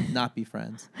not be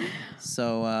friends?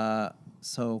 So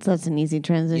So that's an easy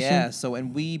transition. Yeah. So,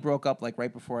 and we broke up like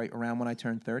right before around when I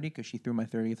turned 30 because she threw my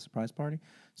 30th surprise party.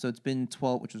 So it's been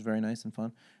 12, which was very nice and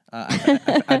fun.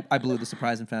 I blew the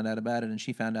surprise and found out about it, and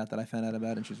she found out that I found out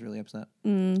about it, and she was really upset.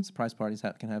 Surprise parties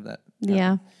can have that.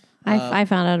 Yeah. I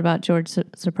found out about George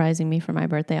surprising me for my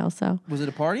birthday also. Was it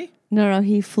a party? No,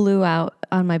 he flew out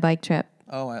on my bike trip.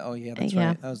 Oh, yeah, that's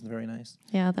right. That was very nice.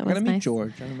 Yeah, that I was gotta nice. meet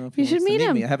George. I don't know if you should meet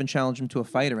him. Me. I haven't challenged him to a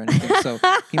fight or anything, so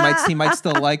he might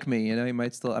still like me. You know, I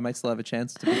might still have a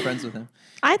chance to be friends with him.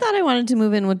 I thought I wanted to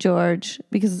move in with George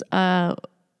because I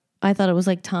thought it was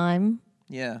like time.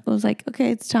 Yeah, I was like,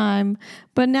 okay, it's time.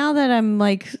 But now that I'm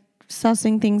like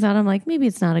sussing things out, I'm like, maybe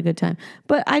it's not a good time.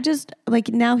 But I just like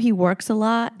now he works a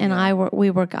lot and we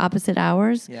work opposite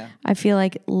hours. Yeah. I feel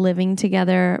like living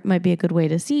together might be a good way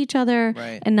to see each other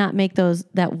and not make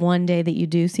that one day that you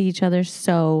do see each other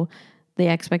so the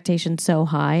expectation so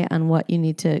high on what you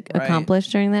need to accomplish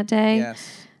during that day.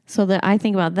 Yes. So that I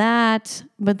think about that,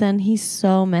 but then he's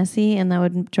so messy and that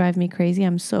would drive me crazy.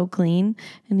 I'm so clean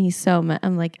and he's so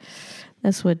I'm like,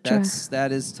 that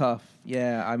is tough.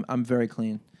 Yeah, I'm very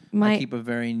clean. I keep a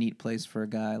very neat place for a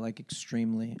guy, like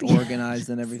extremely organized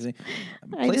and everything.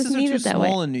 Places are too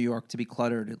small in New York to be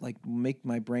cluttered. It like make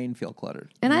my brain feel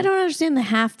cluttered. And I don't understand the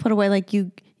half put away. Like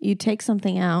you take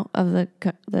something out of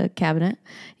the cabinet,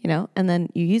 and then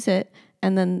you use it,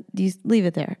 and then you leave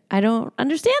it there. I don't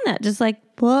understand that. Just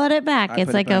like put it back.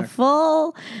 It's like a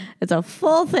full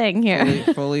thing here.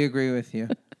 Fully agree with you.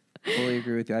 Fully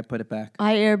agree with you. I put it back.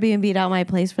 I Airbnb'd out my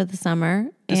place for the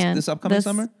summer. This upcoming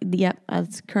summer? Yep.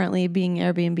 It's currently being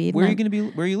Airbnb'd. Where are you going to be?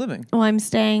 Where are you living? Oh, I'm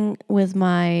staying with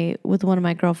one of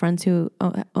my girlfriends who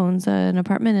owns an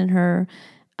apartment, and her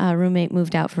roommate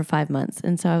moved out for 5 months.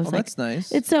 And so I was like, that's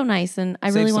nice. It's so nice. And I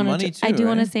really want to, I do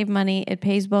want to save money. It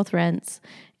pays both rents.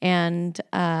 And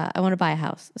I want to buy a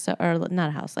house. Or not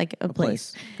a house, like a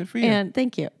place. Good for you. And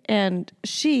thank you. And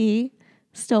she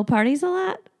still parties a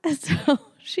lot. So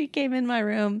she came in my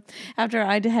room after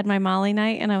I had my Molly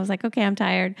night, and I was like, okay, I'm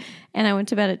tired. And I went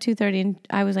to bed at 2:30, and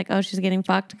I was like, oh, she's getting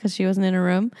fucked because she wasn't in her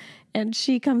room. And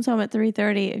she comes home at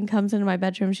 3:30 and comes into my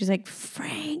bedroom. She's like,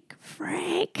 Frank.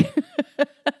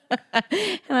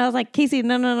 And I was like, Casey,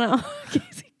 no.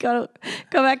 Casey, go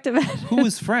back to bed. Who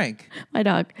is Frank? My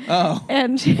dog. Oh.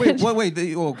 And wait.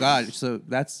 Oh, God. So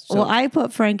that's... Well, I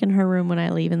put Frank in her room when I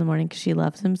leave in the morning because she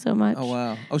loves him so much. Oh,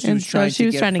 wow. Oh, she was trying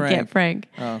to get Frank.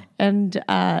 Oh. And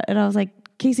I was like,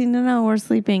 Casey, no, we're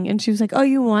sleeping. And she was like, oh,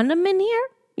 you want him in here?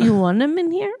 You want him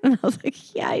in here? And I was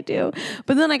like, yeah, I do.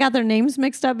 But then I got their names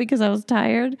mixed up because I was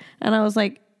tired. And I was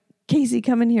like, Casey,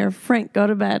 come in here. Frank, go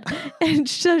to bed. And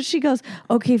so she goes,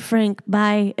 okay, Frank,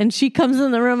 bye. And she comes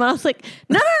in the room. And I was like,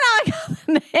 no, I got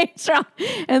the names wrong.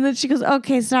 And then she goes,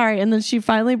 okay, sorry. And then she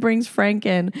finally brings Frank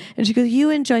in. And she goes, you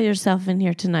enjoy yourself in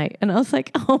here tonight. And I was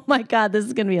like, oh, my God, this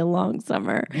is going to be a long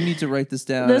summer. You need to write this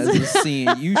down as a scene.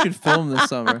 You should film this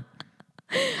summer.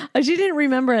 She didn't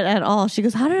remember it at all. She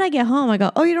goes, how did I get home? I go,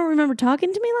 oh, you don't remember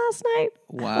talking to me last night?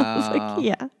 Wow. I was like,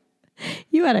 yeah.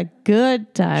 You had a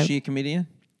good time. Is she a comedian?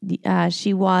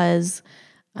 She was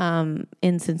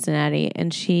in Cincinnati,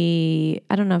 and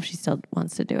I don't know if she still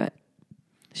wants to do it.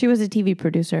 She was a TV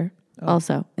producer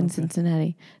also in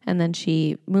Cincinnati, and then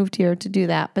she moved here to do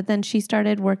that. But then she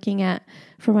started working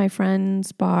for my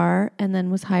friend's bar, and then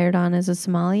was hired on as a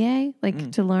sommelier,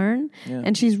 to learn. Yeah.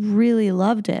 And she's really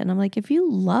loved it. And I'm like, if you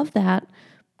love that,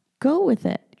 go with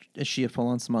it. Is she a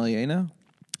full-on sommelier now?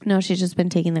 No, she's just been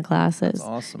taking the classes. That's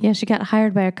awesome. Yeah, she got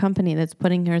hired by a company that's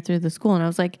putting her through the school. And I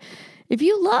was like, if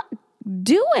you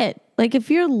do it. Like, if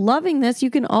you're loving this,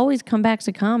 you can always come back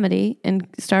to comedy and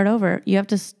start over. You have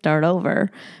to start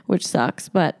over, which sucks.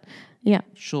 But, yeah.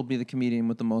 She'll be the comedian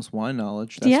with the most wine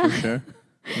knowledge, that's for sure.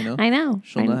 I know.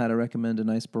 She'll know how to recommend a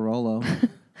nice Barolo.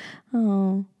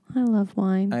 Oh, I love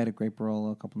wine. I had a great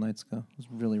Barolo a couple nights ago. It was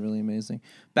really, really amazing.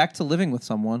 Back to living with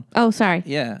someone. Oh, sorry.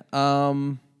 Yeah.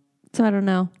 So I don't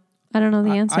know. I don't know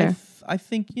the answer. I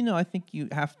think you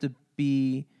have to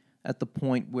be at the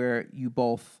point where you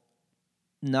both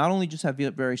not only just have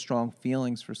very strong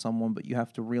feelings for someone, but you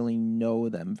have to really know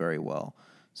them very well.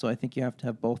 So I think you have to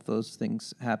have both those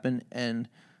things happen. And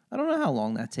I don't know how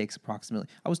long that takes approximately.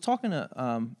 I was talking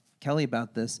to Kelly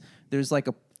about this. There's like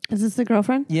Is this the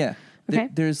girlfriend? Yeah. Okay.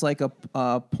 There's like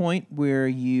a point where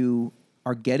you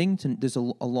are there's a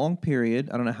long period,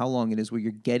 I don't know how long it is, where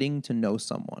you're getting to know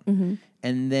someone. Mm-hmm.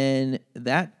 And then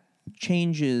that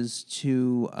changes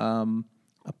to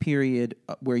a period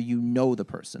where you know the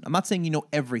person. I'm not saying you know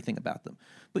everything about them,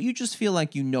 but you just feel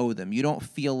like you know them. You don't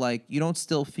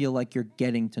still feel like you're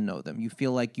getting to know them. You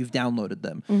feel like you've downloaded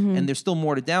them. Mm-hmm. And there's still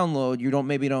more to download. You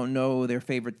maybe don't know their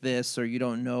favorite this, or you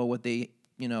don't know what they,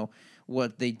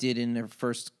 what they did in their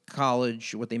first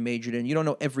college, what they majored in. You don't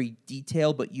know every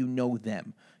detail, but you know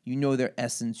them. You know their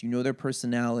essence. You know their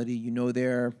personality. You know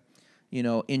their,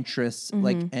 interests.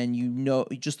 Like, and you know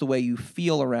just the way you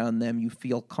feel around them. You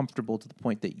feel comfortable to the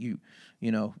point that you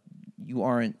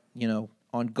aren't,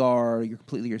 on guard. You're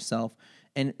completely yourself.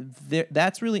 And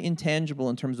that's really intangible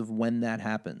in terms of when that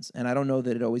happens. And I don't know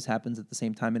that it always happens at the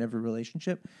same time in every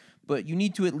relationship, but you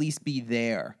need to at least be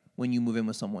there when you move in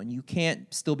with someone. You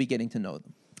can't still be getting to know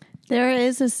them. There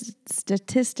is a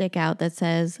statistic out that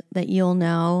says that you'll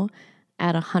know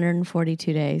at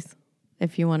 142 days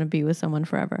if you want to be with someone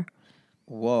forever.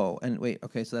 Whoa. And wait,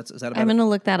 okay, so is that about... I'm going to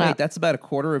look that up. Wait, that's about a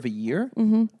quarter of a year?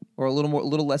 Mm-hmm. Or a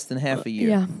little less than half a year?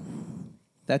 Yeah.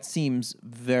 That seems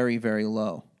very, very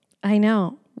low. I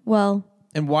know. Well...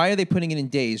 And why are they putting it in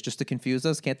days? Just to confuse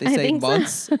us? Can't they say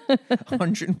months? So.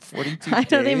 142 days? I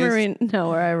don't even know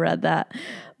where I read that.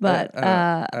 But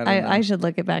I should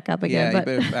look it back up again. Yeah, you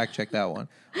better fact check that one.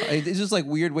 It's just like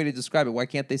weird way to describe it. Why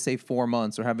can't they say 4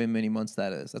 months or however many months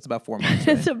that is? That's about 4 months,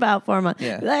 right? It's about 4 months.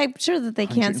 Yeah. I'm sure that they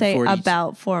can't say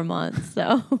about 4 months.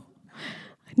 So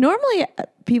normally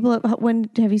people,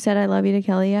 have you said I love you to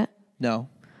Kelly yet? No.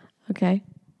 Okay.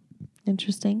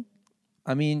 Interesting.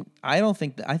 I mean, I don't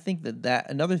think that. I think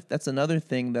that's another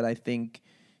thing that I think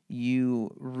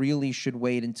you really should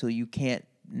wait until you can't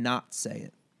not say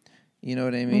it. You know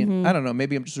what I mean? Mm-hmm. I don't know.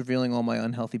 Maybe I'm just revealing all my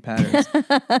unhealthy patterns.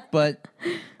 But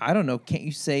I don't know. Can't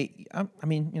you say? I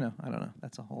mean, I don't know.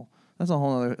 That's a whole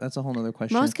other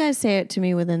question. Most guys say it to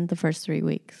me within the first 3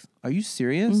 weeks. Are you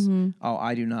serious? Mm-hmm. Oh,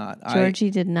 I do not.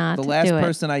 Georgie did not. The last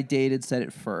person I dated said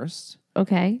it first.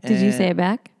 Okay. Did you say it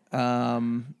back?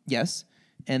 Yes.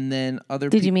 And then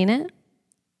Did you mean it?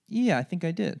 Yeah, I think I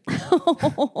did.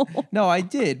 No, I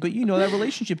did. But, that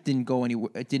relationship didn't go anywhere.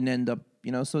 It didn't end up,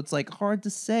 so it's like hard to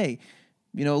say.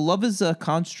 Love is a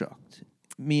construct,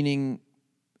 meaning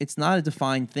it's not a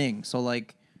defined thing. So,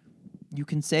 like, you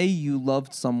can say you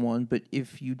loved someone, but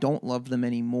if you don't love them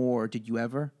anymore, did you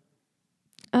ever?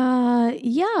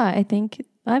 Yeah, I think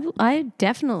I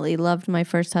definitely loved my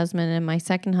first husband and my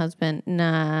second husband.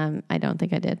 Nah, I don't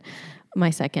think I did. My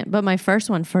second, but my first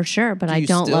one for sure, but I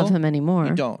don't love him anymore.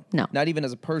 You don't? No. Not even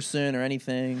as a person or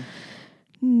anything?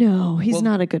 No, he's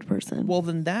not a good person. Well,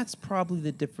 then that's probably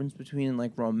the difference between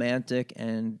like romantic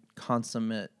and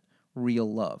consummate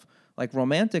real love. Like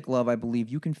romantic love, I believe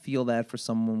you can feel that for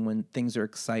someone when things are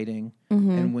exciting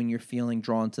and when you're feeling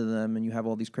drawn to them and you have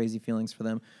all these crazy feelings for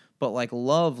them. But like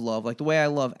love, like the way I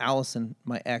love Allison,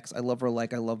 my ex, I love her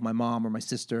like I love my mom or my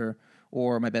sister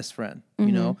or my best friend,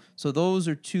 So those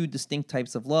are two distinct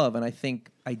types of love. And I think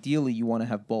ideally you want to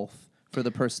have both for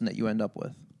the person that you end up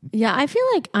with. Yeah, I feel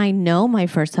like I know my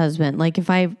first husband. Like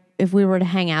if we were to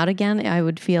hang out again, I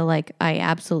would feel like I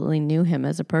absolutely knew him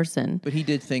as a person. But he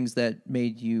did things that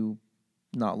made you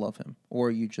not love him,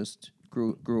 or you just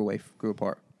grew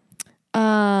apart.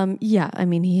 Yeah, I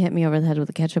mean, he hit me over the head with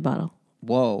a ketchup bottle.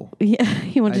 Whoa. Yeah,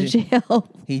 he went to jail.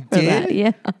 He did? That.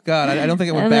 Yeah. God, I don't think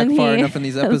it went back far enough in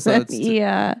these episodes.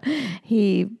 Yeah.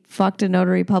 He fucked a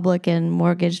notary public and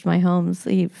mortgaged my homes.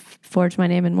 He forged my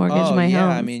name and mortgaged my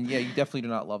homes. I mean, you definitely do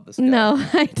not love this guy. No,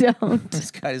 I don't.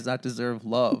 This guy does not deserve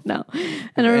love. No.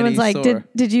 And everyone's like,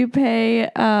 did you pay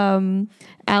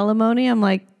alimony? I'm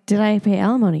like, did I pay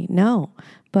alimony? No.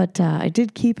 But I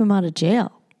did keep him out of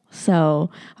jail. So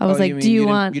I was like, you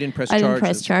didn't press charges? I didn't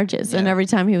press charges. Yeah. And every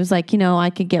time he was like, I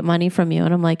could get money from you.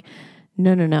 And I'm like,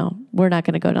 no. We're not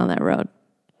going to go down that road.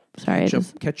 Sorry.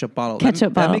 Ketchup bottle.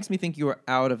 That makes me think you were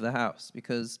out of the house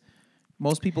because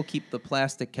most people keep the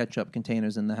plastic ketchup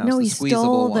containers in the house. No, he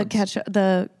stole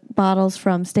the bottles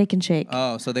from Steak and Shake.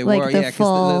 Oh, so they like were. The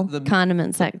full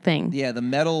condiment thing. Yeah,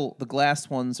 the glass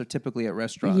ones are typically at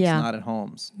restaurants, not at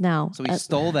homes. No. So he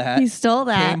stole that. He stole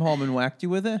that. Came home and whacked you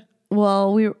with it?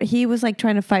 Well, he was like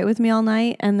trying to fight with me all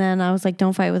night, and then I was like,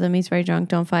 "Don't fight with him. He's very drunk.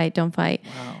 Don't fight.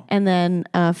 Wow. And then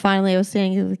finally, I was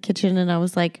sitting in the kitchen, and I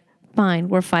was like, "Fine,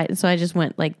 we're fighting." So I just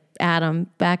went like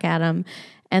back at him,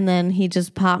 and then he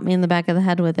just popped me in the back of the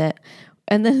head with it,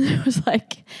 and then there was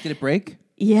like, did it break?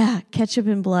 Yeah, ketchup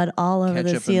and blood all over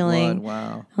the ceiling. And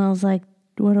blood. Wow. And I was like,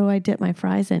 "What do I dip my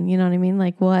fries in?" You know what I mean?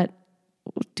 Like what?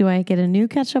 Do I get a new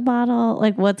ketchup bottle?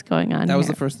 Like, what's going on? That was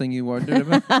the first thing you wondered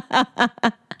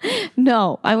about?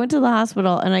 No, I went to the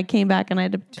hospital and I came back and I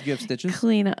had to. Did you have stitches?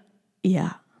 Clean up.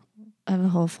 Yeah. I have a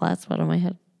whole flat spot on my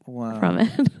head. Wow. From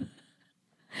it.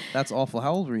 That's awful.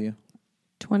 How old were you?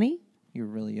 20. You were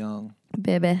really young.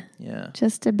 Baby. Yeah.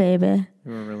 Just a baby.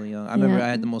 You were really young. I remember I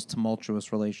had the most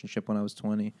tumultuous relationship when I was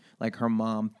 20. Like her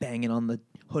mom banging on the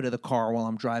hood of the car while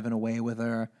I'm driving away with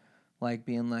her. like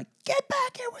being like, "Get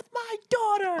back here with my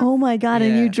daughter." Oh my God!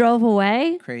 And you drove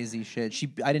away? Crazy shit.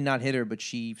 I did not hit her, but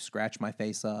she scratched my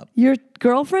face up. Your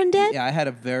girlfriend did? Yeah, I had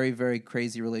a very, very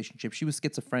crazy relationship. She was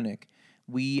schizophrenic.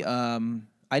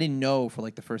 I didn't know for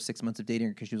like the first 6 months of dating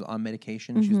her because she was on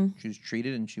medication. She was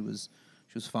treated and she was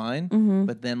fine.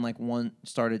 But then like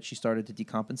she started to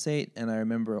decompensate, and I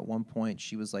remember at one point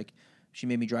she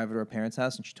made me drive her to her parents'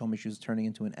 house, and she told me she was turning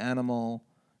into an animal.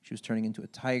 She was turning into a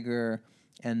tiger,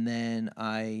 and then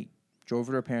I drove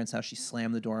her to her parents' house. She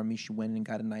slammed the door on me. She went and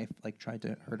got a knife, like tried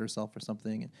to hurt herself or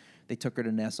something. And they took her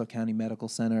to Nassau County Medical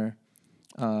Center.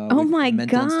 Oh my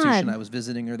mental God! Institution. I was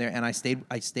visiting her there, and I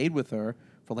stayed with her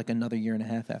for like another year and a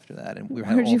half after that, and we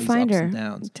had Where'd all you these find ups her? and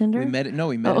downs. Tinder?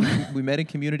 We met in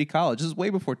community college. This is way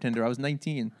before Tinder. I was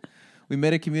 19. We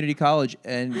met at community college,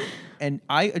 and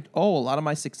I owe a lot of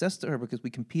my success to her because we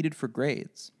competed for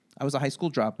grades. I was a high school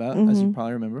dropout, as you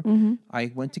probably remember.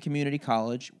 I went to community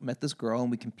college, met this girl, and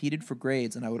we competed for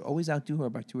grades, and I would always outdo her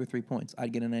by 2 or 3 points.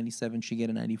 I'd get a 97, she'd get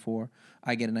a 94.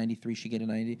 I'd get a 93, she'd get a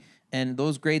 90. And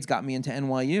those grades got me into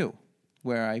NYU,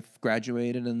 where I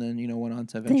graduated and then, went on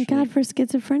to eventually. Thank God for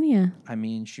schizophrenia. I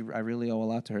mean, I really owe a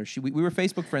lot to her. We were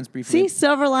Facebook friends briefly. See,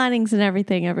 silver linings and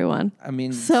everything, everyone. I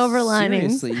mean, silver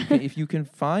linings. Seriously, if you can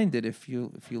find it, if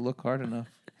you look hard enough.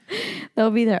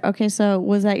 They'll be there. Okay, so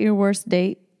was that your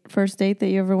first date that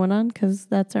you ever went on? Because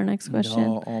that's our next question.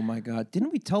 No, oh my God.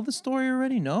 Didn't we tell the story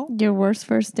already? No? Your worst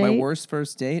first date? My worst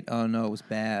first date? Oh, no, it was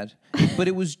bad. But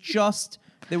it was just,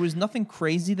 there was nothing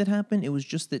crazy that happened. It was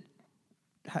just that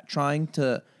trying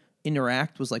to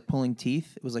interact was like pulling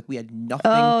teeth. It was like we had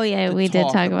nothing. Oh yeah, we did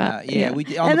talk about. Yeah, we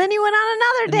did. And then you went on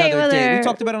another date with her. We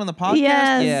talked about it on the podcast.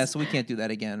 Yes. Yeah, so we can't do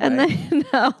that again. And right? then,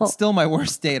 no. It's still my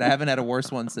worst date. I haven't had a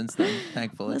worse one since then,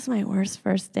 thankfully. This was my worst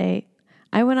first date.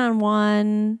 I went on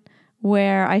one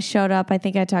where I showed up. I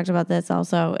think I talked about this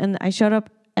also. And I showed up,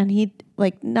 and he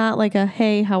not like a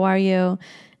hey, how are you?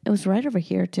 It was right over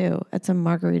here too at some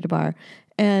margarita bar,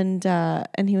 and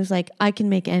he was like, I can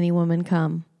make any woman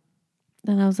come.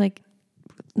 And I was like,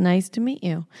 nice to meet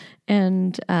you.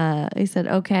 And he said,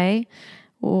 okay,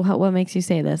 well, what makes you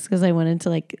say this? Because I went into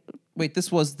Wait,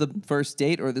 this was the first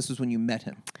date, or this was when you met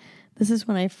him? This is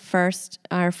when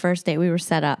our first date, we were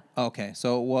set up. Okay,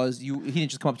 so it was he didn't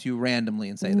just come up to you randomly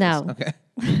and say no. this?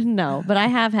 Okay. No, but I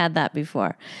have had that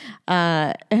before.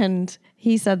 And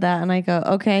he said that, and I go,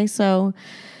 okay, so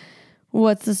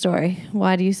what's the story?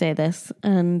 Why do you say this?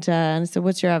 And I said,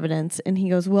 what's your evidence? And he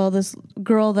goes, well, this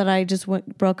girl that I just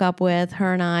broke up with,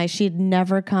 her and she'd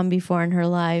never come before in her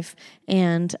life.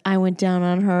 And I went down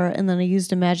on her, and then I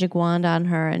used a magic wand on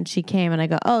her, and she came. And I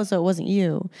go, oh, so it wasn't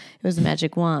you. It was a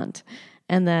magic wand.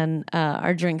 And then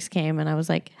our drinks came, and I was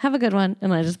like, have a good one.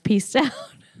 And I just peaced out.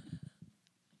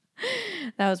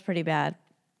 That was pretty bad.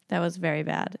 That was very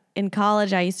bad. In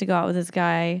college, I used to go out with this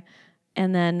guy.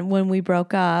 And then when we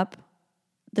broke up,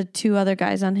 the two other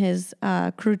guys on his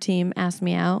crew team asked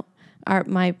me out,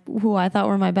 who I thought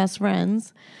were my best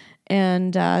friends.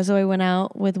 And so I went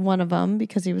out with one of them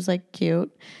because he was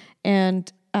cute.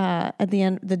 And at the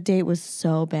end, the date was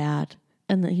so bad.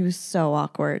 And he was so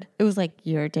awkward. It was like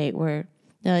your date where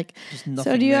they're like,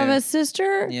 so do you have a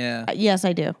sister? Yeah. Yes,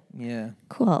 I do. Yeah.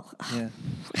 Cool. Yeah.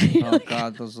 Oh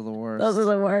God, those are the worst. Those are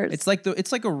the worst. It's like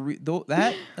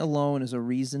that alone is a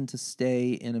reason to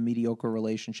stay in a mediocre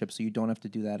relationship, so you don't have to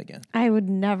do that again. I would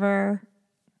never.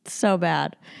 So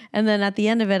bad. And then at the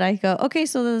end of it, I go, okay,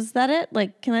 so is that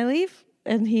it? Can I leave?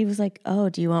 And he was like, oh,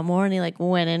 do you want more? And he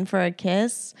went in for a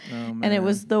kiss. Oh, man. And it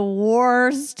was the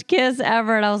worst kiss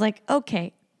ever. And I was like,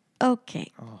 okay. Oh.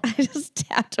 I just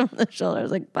tapped him on the shoulder. I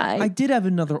was like, bye. I did have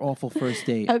another awful first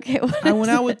date. Okay. I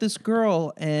went out with this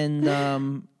girl,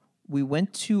 and we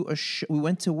went to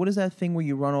what is that thing where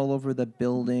you run all over the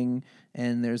building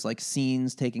and there's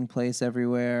scenes taking place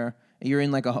everywhere. You're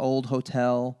in an old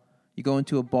hotel. You go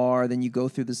into a bar, then you go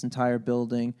through this entire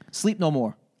building. Sleep No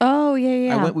More. Oh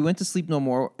yeah. We went to Sleep No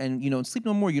More, and in Sleep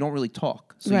No More you don't really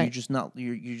talk, so right.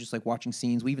 you're just watching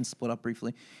scenes. We even split up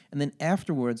briefly, and then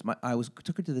afterwards,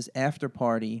 took her to this after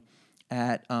party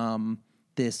at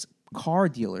this car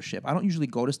dealership. I don't usually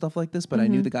go to stuff like this, but I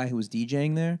knew the guy who was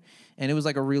DJing there, and it was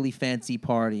a really fancy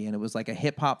party, and it was a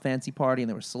hip hop fancy party, and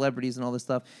there were celebrities and all this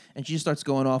stuff. And she just starts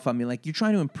going off on me you're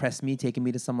trying to impress me, taking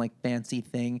me to some fancy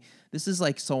thing. This is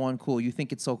so uncool. You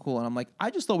think it's so cool, and I'm I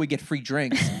just thought we'd get free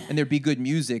drinks and there'd be good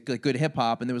music, good hip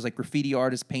hop, and there was graffiti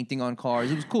artists painting on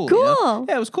cars. It was cool. Cool. You know?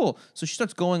 Yeah, it was cool. So she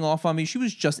starts going off on me. She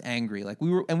was just angry.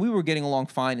 We were getting along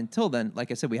fine until then.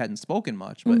 Like I said, we hadn't spoken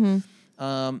much, but.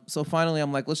 So finally,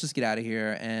 I'm let's just get out of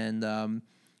here. And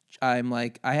I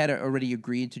had already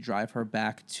agreed to drive her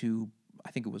back to,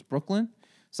 I think it was Brooklyn.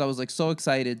 So I was like so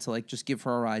excited to like just give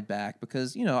her a ride back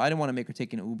because, you know, I didn't want to make her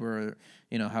take an Uber or,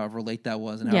 you know, however late that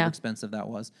was and however expensive that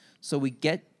was. So we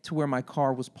get to where my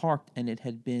car was parked and it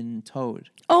had been towed.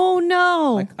 Oh,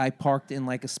 no. Like I parked in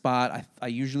like a spot. I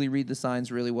usually read the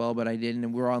signs really well, but I didn't.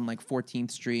 And we were on like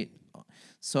 14th Street.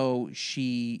 So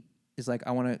she is like,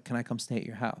 can I come stay at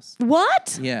your house?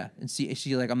 What? Yeah. And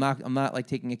she like, I'm not like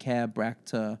taking a cab back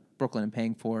to Brooklyn and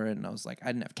paying for it. And I was like, I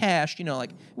didn't have cash, you know,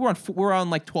 like we're on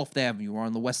like 12th Avenue. We're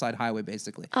on the West Side Highway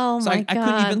basically. Oh so my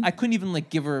God. I couldn't even like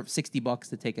give her $60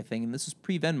 to take a thing. And this was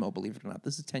pre-Venmo, believe it or not.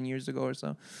 This is 10 years ago or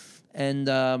so.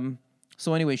 And,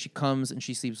 so anyway, she comes and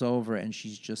she sleeps over and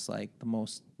she's just like the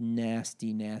most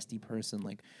nasty person.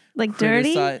 Like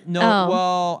dirty? No,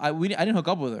 well, I didn't hook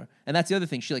up with her. And that's the other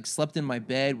thing. She like slept in my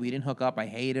bed. We didn't hook up. I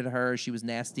hated her. She was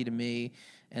nasty to me.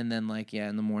 And then like,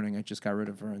 in the morning I just got rid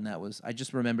of her. And I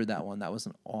just remembered that one. That was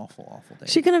an awful day.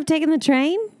 She couldn't have taken the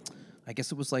train? I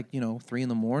guess it was like, 3 in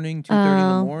the morning, 2:30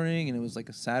 in the morning. And it was like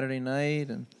a Saturday night.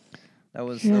 And that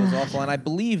was awful. And I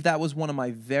believe that was one of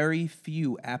my very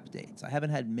few app dates. I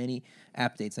haven't had many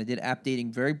app dates. I did app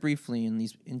dating very briefly in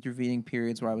these intervening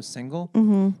periods where I was single,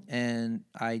 and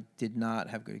I did not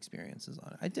have good experiences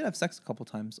on it. I did have sex a couple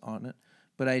times on it,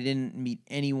 but I didn't meet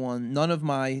anyone. None of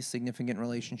my significant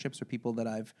relationships or people that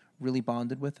I've really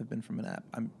bonded with have been from an app.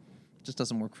 It just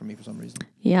doesn't work for me for some reason.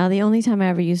 Yeah, the only time I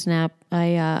ever used an app,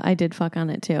 I did fuck on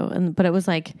it too, but it was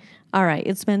like, all right,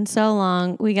 it's been so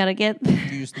long, we got to get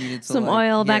just needed some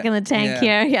oil back in the tank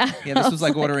here. Yeah, this was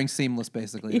like ordering Seamless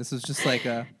basically. This was just like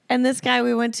a. And this guy,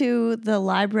 we went to the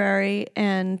library,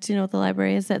 and do you know what the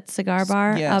library is? That cigar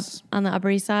bar up on the Upper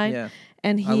East Side. Yeah,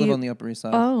 and I live on the Upper East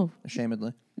Side. Oh,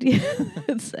 ashamedly.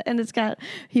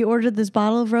 He ordered this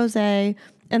bottle of rosé.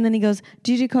 And then he goes,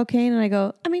 do you do cocaine? And I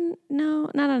go, I mean,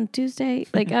 no, not on Tuesday.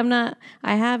 Like, I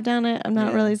have done it. I'm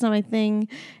not really, it's not my thing.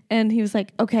 And he was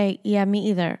like, okay, yeah, me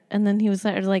either. And then he was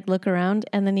started to like look around,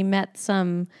 and then he met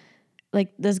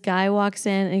this guy walks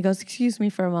in and he goes, excuse me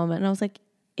for a moment. And I was like,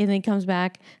 and then he comes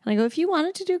back and I go, if you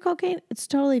wanted to do cocaine, it's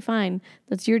totally fine.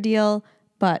 That's your deal.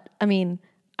 But I mean,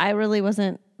 I really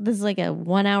wasn't, this is like a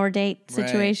 1 hour date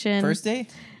situation. Right. First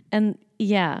date? And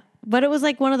yeah. But it was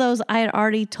like one of those, I had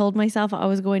already told myself I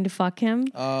was going to fuck him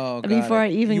before I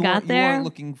even got there. You weren't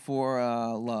looking for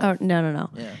love. Oh,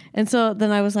 no. Yeah. And so then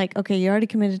I was like, okay, you're already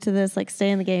committed to this. Like, stay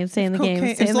in the game, stay in the game.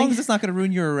 As long as it's not going to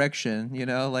ruin your erection,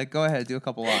 like, go ahead, do a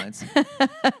couple lines.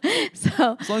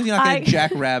 So as long as you're not going to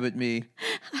jackrabbit me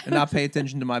and not pay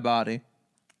attention to my body.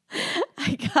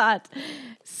 I got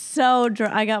so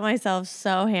drunk. I got myself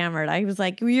so hammered. I was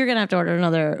like, you're going to have to order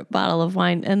another bottle of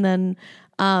wine. And then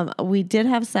we did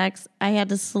have sex. I had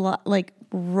to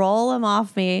roll him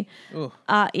off me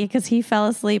because he fell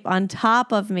asleep on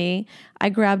top of me. I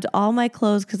grabbed all my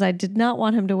clothes because I did not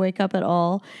want him to wake up at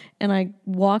all. And I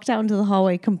walked out into the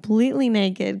hallway completely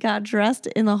naked, got dressed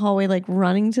in the hallway, like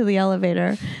running to the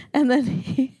elevator. And then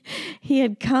he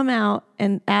had come out,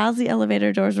 and as the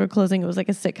elevator doors were closing, it was like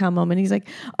a sitcom moment. He's like,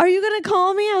 are you going to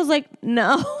call me? I was like,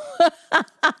 no.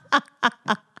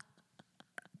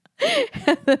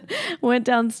 Went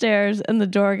downstairs, and the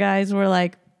door guys were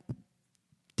like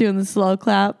doing the slow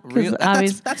clap. Really?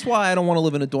 That's why I don't want to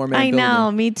live in a doorman building. I know,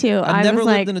 me too. I've never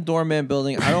lived in a doorman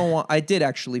building. I did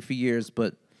actually for years,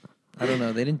 but I don't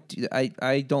know. They didn't.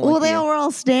 I don't. Well, they were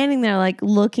all standing there, like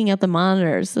looking at the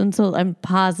monitors, and so I'm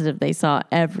positive they saw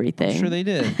everything. I'm sure they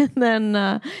did. And then,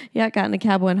 got in a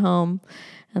cab, went home,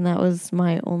 and that was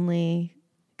my only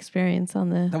experience on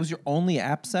the. That was your only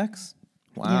app sex?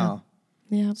 Wow.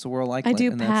 Yeah. So we're alike. I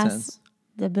do in pass that sense.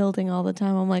 The building all the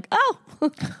time. I'm like, oh,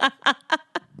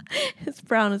 it's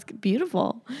brown. It's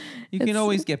beautiful. You can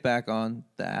always get back on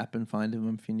the app and find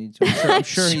him if you need to. I'm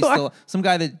sure he's still some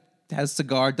guy that has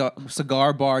cigar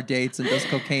bar dates and does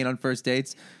cocaine on first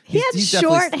dates. He's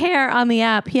short hair on the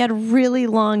app. He had really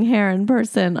long hair in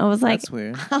person. I was like, that's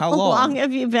weird. How long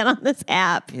have you been on this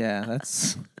app? Yeah,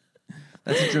 that's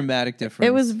a dramatic difference.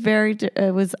 It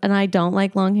was, and I don't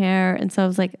like long hair, and so I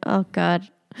was like, oh God,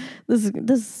 this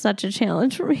is such a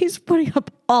challenge for me. He's putting up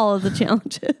all of the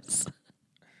challenges.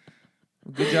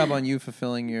 Good job on you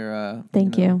fulfilling your.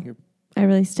 Thank you. I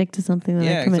really stick to something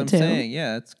that I commit to. Saying,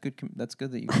 it's good. That's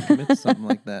good that you can commit to something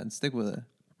like that and stick with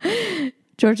it.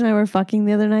 George and I were fucking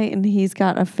the other night, and he's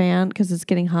got a fan because it's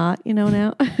getting hot,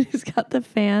 now. He's got the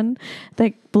fan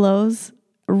that blows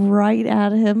right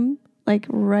at him. Like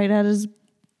right at his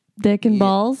dick and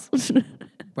balls.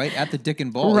 Right at the dick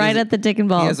and balls? Right at the dick and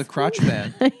balls. He has a crotch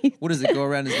fan. What does it go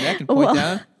around his neck and point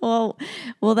down? Well,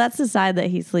 that's the side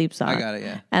that he sleeps on. I got it,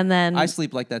 yeah. And then I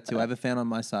sleep like that too. I have a fan on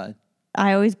my side.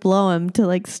 I always blow him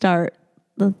to start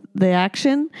the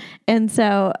action. And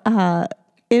so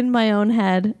in my own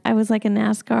head, I was like a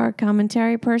NASCAR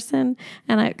commentary person,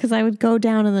 and because I would go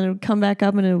down and then it would come back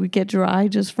up and it would get dry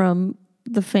just from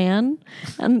the fan.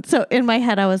 And so in my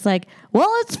head, I was like, well,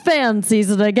 it's fan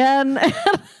season again.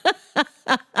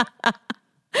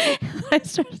 I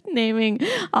started naming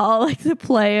all like the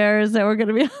players that were going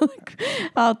to be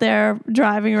out there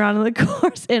driving around in the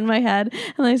course in my head.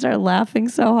 And I started laughing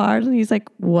so hard. And he's like,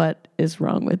 what is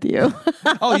wrong with you?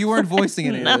 Oh, you weren't voicing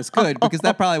any of this. Good, because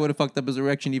that probably would have fucked up his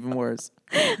erection even worse.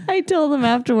 I told him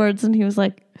afterwards and he was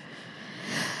like,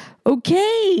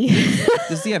 okay.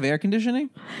 Does he have air conditioning?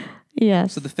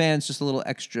 Yes. So the fan's just a little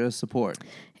extra support.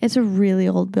 It's a really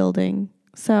old building.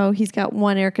 So he's got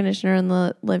one air conditioner in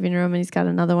the living room and he's got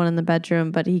another one in the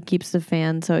bedroom, but he keeps the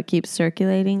fan so it keeps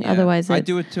circulating. Yeah, otherwise, I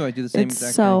do it too. I do the same exact thing.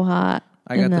 It's so hot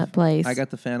in that place. I got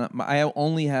the fan up. I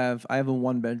have a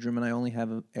one bedroom and I only have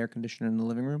an air conditioner in the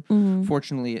living room. Mm-hmm.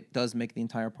 Fortunately, it does make the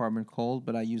entire apartment cold,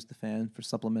 but I use the fan for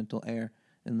supplemental air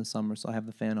in the summer. So I have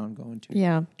the fan on going too.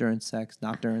 Yeah. During sex,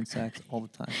 not during sex, all the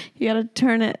time. You got to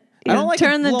turn it. I don't like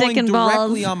turn it the dick and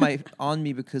directly balls on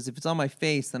me because if it's on my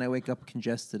face, then I wake up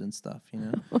congested and stuff,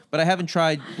 But I haven't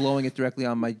tried blowing it directly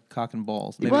on my cock and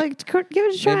balls. Maybe, well, give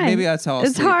it a try. Maybe that's how I'll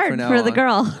it's hard for the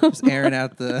girl. Just airing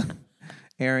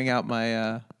out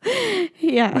my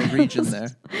my region there.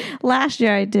 Last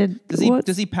year I did.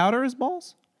 Does he powder his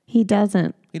balls? He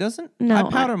doesn't. He doesn't? No. I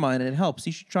powder mine and it helps.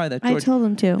 You should try that, George. I told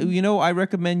him to. I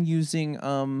recommend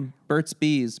using Burt's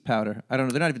Bees powder. I don't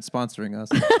know. They're not even sponsoring us.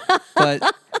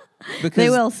 But because they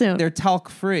will soon. They're talc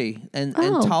free. And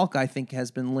talc, I think,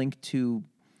 has been linked to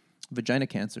vagina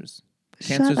cancers.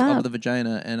 Cancers of the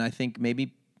vagina. And I think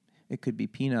maybe it could be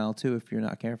penile too if you're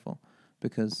not careful.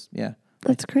 Because, yeah.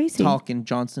 That's crazy. Talc and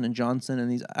Johnson & Johnson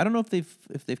and these. I don't know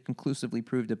if they've conclusively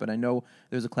proved it, but I know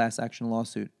there's a class action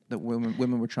lawsuit that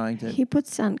women were trying to. He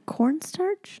puts on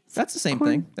cornstarch. That's the same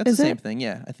thing. That's the same thing.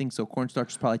 Yeah, I think so. Cornstarch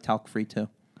is probably talc free too.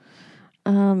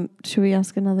 Should we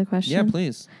ask another question? Yeah,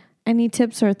 please. Any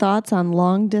tips or thoughts on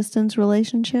long distance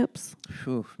relationships?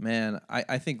 Whew, man,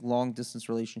 I think long distance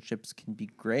relationships can be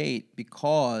great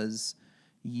because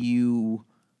you're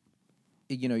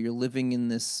living in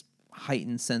this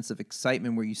heightened sense of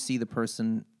excitement where you see the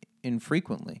person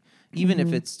infrequently. Even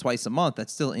if it's twice a month,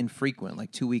 that's still infrequent,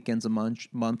 like 2 weekends a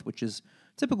month, which is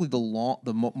typically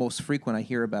the most frequent I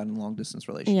hear about in long distance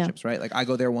relationships, right? Like I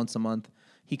go there once a month,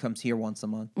 he comes here once a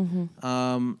month.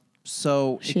 Mm-hmm.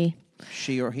 So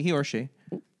he or she.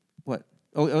 What?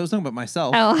 Oh, I was talking about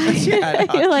myself. Oh,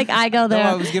 you're like I go there.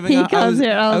 No, he comes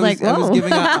here. I was like, whoa.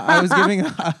 I was giving a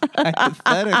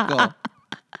hypothetical.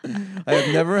 I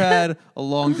have never had a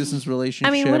long distance relationship.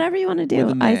 I mean, whatever you want to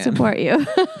do, I support you.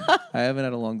 I haven't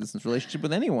had a long distance relationship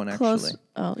with anyone, actually.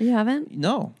 Oh, you haven't?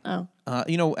 No. Oh.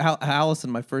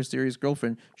 Allison, my first serious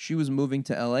girlfriend, she was moving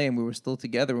to LA and we were still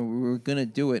together and we were going to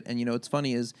do it. And, it's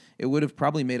funny is it would have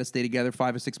probably made us stay together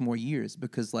 5 or 6 more years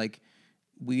because,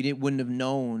 we wouldn't have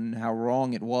known how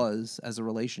wrong it was as a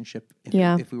relationship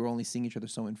if we were only seeing each other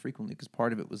so infrequently because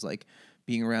part of it was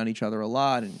being around each other a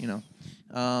lot and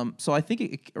so I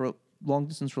think a long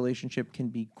distance relationship can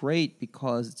be great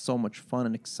because it's so much fun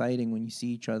and exciting when you see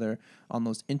each other on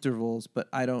those intervals, but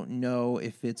I don't know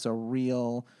if it's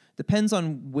depends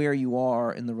on where you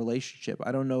are in the relationship.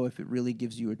 I don't know if it really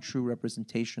gives you a true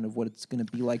representation of what it's going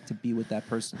to be like to be with that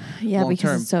person. Yeah,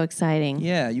 because it's so exciting.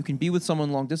 Yeah, you can be with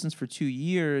someone long distance for 2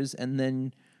 years and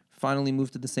then finally move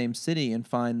to the same city and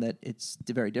find that it's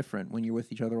very different when you're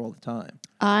with each other all the time.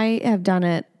 I have done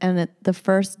it, and the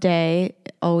first day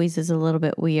always is a little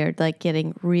bit weird, like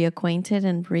getting reacquainted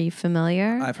and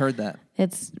re-familiar. I've heard that.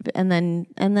 And then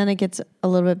it gets a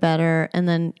little bit better, and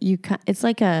then it's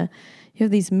like you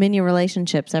have these mini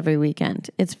relationships every weekend.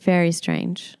 It's very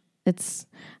strange.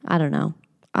 I don't know.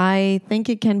 I think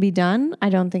it can be done. I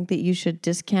don't think that you should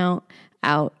discount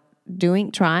out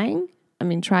trying. I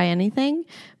mean, try anything,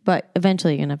 but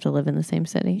eventually you're going to have to live in the same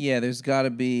city. Yeah, there's got to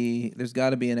be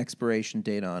an expiration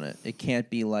date on it. It can't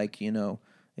be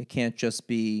it can't just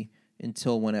be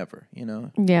until whenever,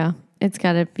 Yeah,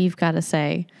 you've got to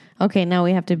say, okay, now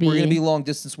we have to be. We're going to be long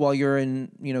distance while you're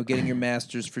in, getting your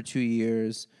master's for 2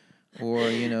 years. Or,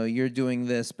 you're doing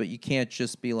this, but you can't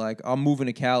just be like, I'm moving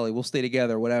to Cali, we'll stay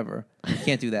together, whatever. You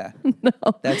can't do that. No.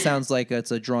 That sounds like it's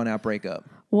a drawn-out breakup.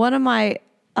 One of my,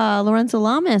 Lorenzo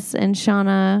Lamas and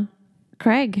Shauna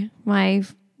Craig, my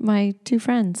 2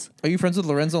 friends. Are you friends with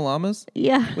Lorenzo Lamas?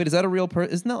 Yeah. Wait, is that a real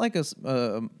person? Isn't that like an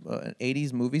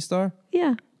 80s movie star?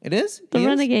 Yeah. It is? The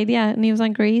Renegade, yeah. And he was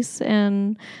on Grease,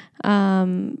 and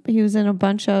he was in a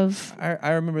bunch of... I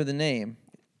remember the name.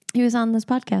 He was on this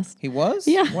podcast. He was?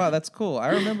 Yeah. Wow, that's cool.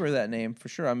 I remember that name for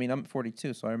sure. I mean, I'm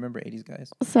 42, so I remember 80s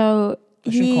guys. So I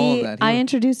shouldn't call him that. I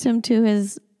introduced him to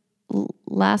his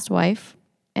last wife,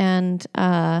 and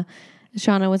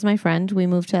Shauna was my friend. We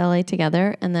moved to LA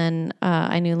together, and then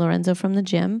I knew Lorenzo from the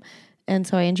gym, and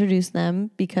so I introduced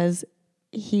them because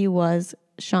he was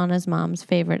Shauna's mom's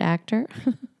favorite actor.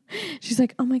 She's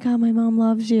like, "Oh my God, my mom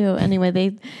loves you."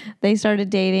 Anyway, they started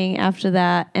dating after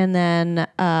that, and then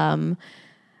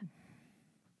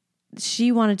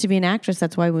she wanted to be an actress.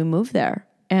 That's why we moved there,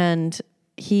 and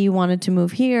he wanted to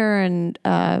move here and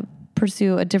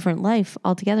pursue a different life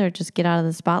altogether, just get out of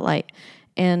the spotlight.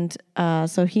 And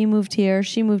so he moved here.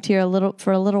 She moved here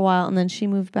for a little while, and then she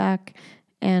moved back,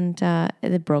 and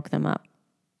it broke them up.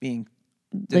 Being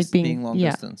long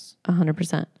distance.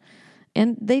 100%.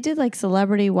 And they did like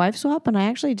celebrity wife swap, and I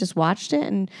actually just watched it,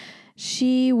 and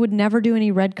she would never do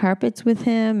any red carpets with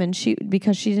him, and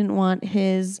because she didn't want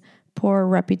his poor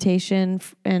reputation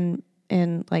and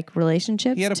like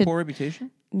relationships. He had a poor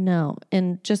reputation? No,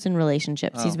 and just in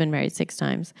relationships. He's been married 6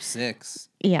 times. 6?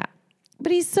 Yeah.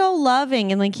 But he's so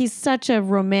loving, and like he's such a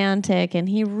romantic, and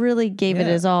he really gave it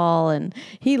his all, and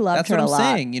he loved her a lot. That's what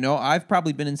I'm saying. You know, I've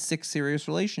probably been in 6 serious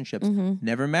relationships,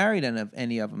 never married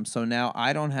any of them. So now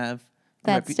I don't have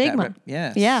that stigma.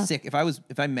 Yeah. Sick.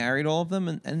 If I married all of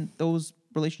them and those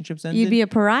relationships ended, you'd be a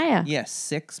pariah. Yeah,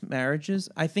 6 marriages.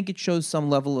 I think it shows some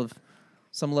level of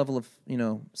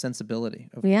sensibility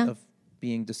of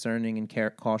being discerning and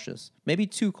cautious. Maybe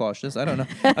too cautious. I don't know.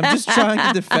 I'm just trying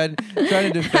to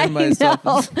defend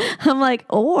myself. I'm like,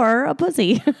 or a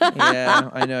pussy.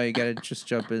 Yeah, I know. You got to just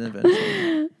jump in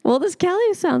eventually. Well, this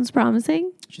Kelly sounds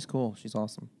promising. She's cool. She's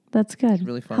awesome. That's good. She's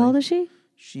really funny. How old is she?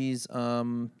 She's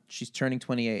turning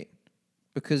 28.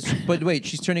 But wait,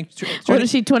 she's turning. What is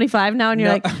she, 25 now? And you're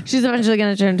like, she's eventually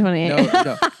going to turn 28.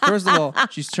 No. First of all,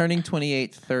 she's turning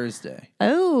 28 Thursday.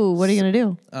 Oh, what are you going to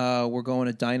do? We're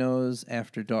going to Dinos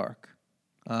After Dark,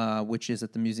 which is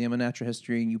at the Museum of Natural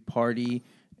History, and you party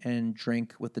and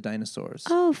drink with the dinosaurs.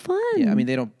 Oh, fun. Yeah, I mean,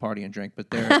 they don't party and drink, but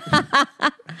that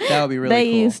would be really cool. They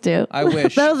used to. I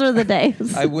wish. Those were the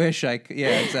days. I wish I could.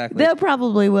 Yeah, exactly. They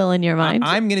probably will in your mind.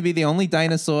 I'm going to be the only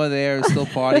dinosaur there who's still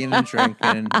partying and drinking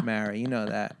and marry. You know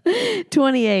that.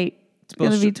 28. It's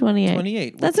going to be 28.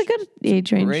 28. That's a good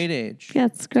age range. Great age. Yeah,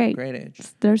 it's great. Great age.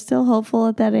 They're still hopeful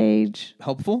at that age.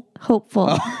 Hopeful?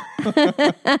 Hopeful.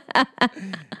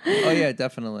 Oh yeah,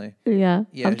 definitely. Yeah.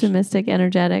 Optimistic,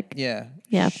 energetic. Yeah.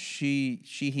 Yeah. She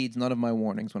heeds none of my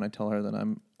warnings when I tell her that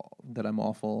I'm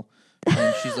awful.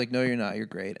 And she's like, "No, you're not. You're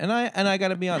great." And I got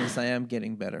to be honest, I am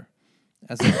getting better.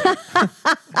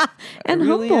 And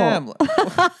really humble.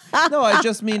 No, I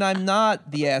just mean I'm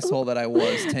not the asshole that I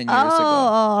was 10 years ago.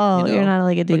 Oh, you're not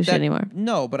like a douche anymore.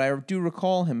 No, but I do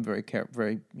recall him very,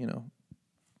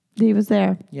 He was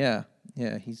there. Yeah.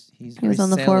 He's he very was on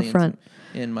the forefront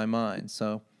in my mind.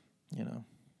 So,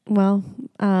 Well,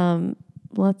 I'm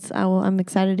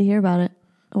excited to hear about it.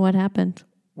 What happened?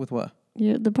 With what?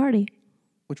 The party.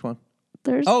 Which one?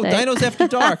 Thursday. Oh, Dinos After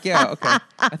Dark. Yeah, okay.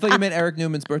 I thought you meant Eric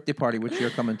Newman's birthday party, which you're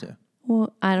coming to.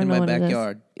 Well, I don't know what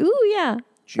backyard. it is. Ooh, yeah,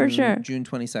 for sure. June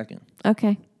 22nd.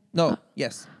 Okay. No,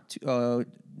 yes.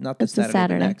 Not this Saturday.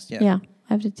 Saturday. Next. Yeah.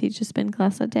 I have to teach a spin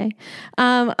class that day.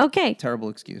 Okay. Terrible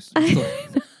excuse. Do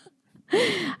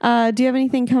you have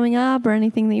anything coming up or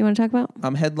anything that you want to talk about?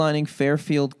 I'm headlining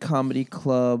Fairfield Comedy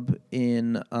Club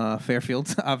in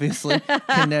Fairfield, obviously,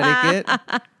 Connecticut,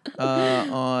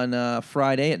 on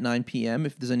Friday at 9 p.m.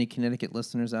 If there's any Connecticut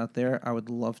listeners out there, I would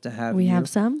love to have you. We have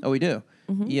some? Oh, we do?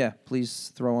 Mm-hmm. Yeah,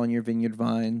 please throw on your vineyard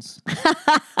vines.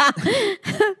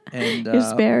 And your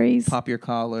Sperry's. Pop your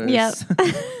collars. Yep.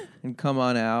 And come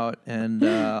on out, and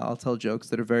I'll tell jokes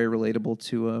that are very relatable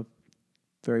to a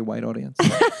very white audience.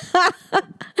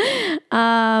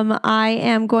 I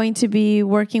am going to be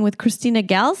working with Christina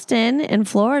Galston in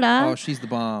Florida. Oh, she's the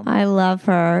bomb. I love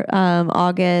her.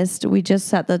 August, we just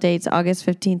set the dates, August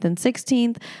 15th and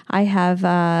 16th. I have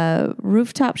a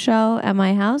rooftop show at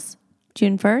my house,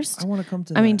 June 1st. I want to come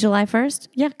to that. July 1st.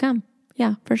 Yeah, come.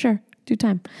 Yeah, for sure. Do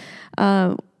time.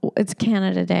 It's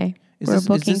Canada Day. We're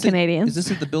booking Canadians. Is this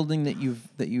at the building that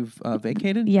you've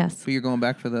vacated? Yes. So you're going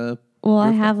back for the... Well,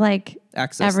 I have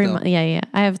access every month. Yeah.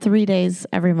 I have 3 days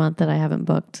every month that I haven't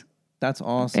booked. That's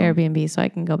awesome. Airbnb, so I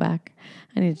can go back.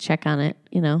 I need to check on it,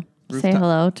 Rooftop. Say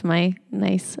hello to my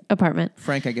nice apartment.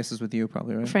 Frank, I guess, is with you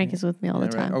probably, right? Frank is with me all the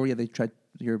time. Right. Oh, yeah,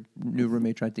 your new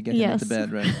roommate tried to get him into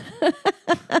bed, right?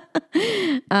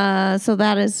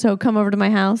 So come over to my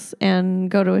house and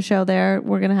go to a show there.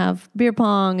 We're going to have beer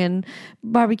pong and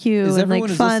barbecue. Is everyone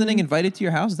who's fun. listening invited to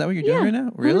your house? Is that what you're doing right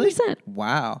now? Really? 100%.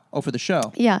 Wow. Oh, for the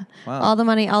show? Yeah. Wow. All the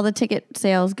money, all the ticket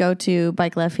sales go to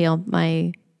Bike Left Heel,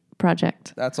 my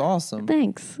project. That's awesome.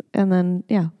 Thanks. And then,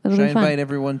 yeah, it'll Should be I fun. invite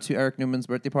everyone to Eric Newman's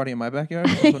birthday party in my backyard?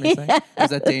 That's what he's saying? Is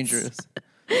that dangerous?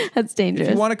 That's dangerous.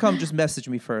 If you want to come, just message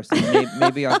me first. And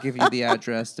maybe I'll give you the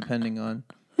address depending on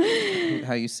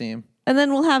how you see him. And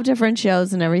then we'll have different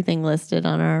shows and everything listed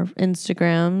on our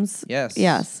Instagrams. Yes.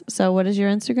 Yes. So what is your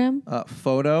Instagram?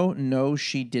 Photo, no,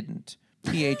 she didn't.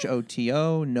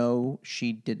 PHOTO, no,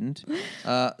 she didn't.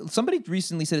 Somebody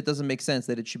recently said it doesn't make sense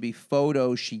that it should be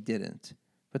photo, she didn't.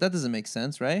 But that doesn't make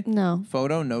sense, right? No.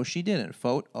 Photo, no, she didn't.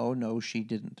 Photo, no, she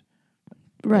didn't.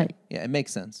 Right. Yeah, it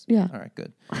makes sense. Yeah. All right,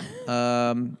 good.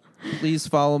 Please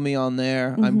follow me on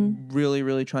there. Mm-hmm. I'm really,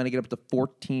 really trying to get up to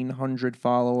 1,400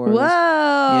 followers. Whoa.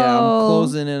 Yeah, I'm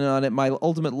closing in on it. My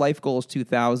ultimate life goal is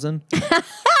 2,000.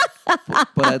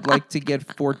 But I'd like to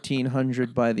get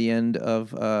 1,400 by the end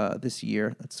of this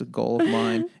year. That's a goal of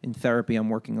mine. In therapy, I'm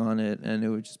working on it, and it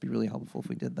would just be really helpful if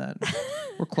we did that.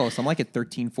 We're close. I'm like at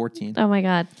 13, 14. Oh, my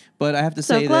God. But I have to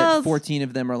say that 14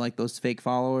 of them are like those fake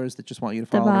followers that just want you to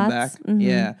follow them back. Mm-hmm.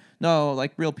 Yeah. No,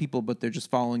 like real people, but they're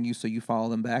just following you, so you follow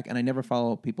them back. And I never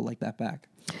follow people like that back.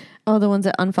 Oh, the ones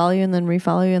that unfollow you and then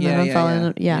refollow you and then unfollow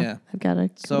you. Yeah. I've got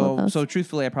to. So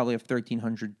truthfully, I probably have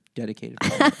 1,300 dedicated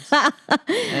followers.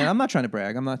 And I'm not trying to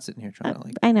brag. I'm not sitting here trying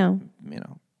to I know.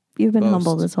 You've been boast.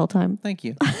 humble this whole time. Thank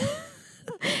you.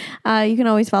 You can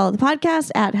always follow the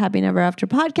podcast at Happy Never After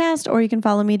Podcast, or you can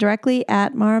follow me directly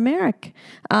at Marc.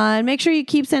 And make sure you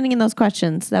keep sending in those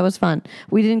questions. That was fun.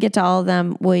 We didn't get to all of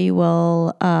them. We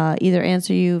will either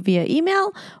answer you via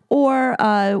email or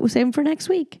we'll save them for next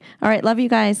week. All right. Love you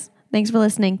guys. Thanks for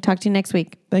listening. Talk to you next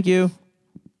week. Thank you.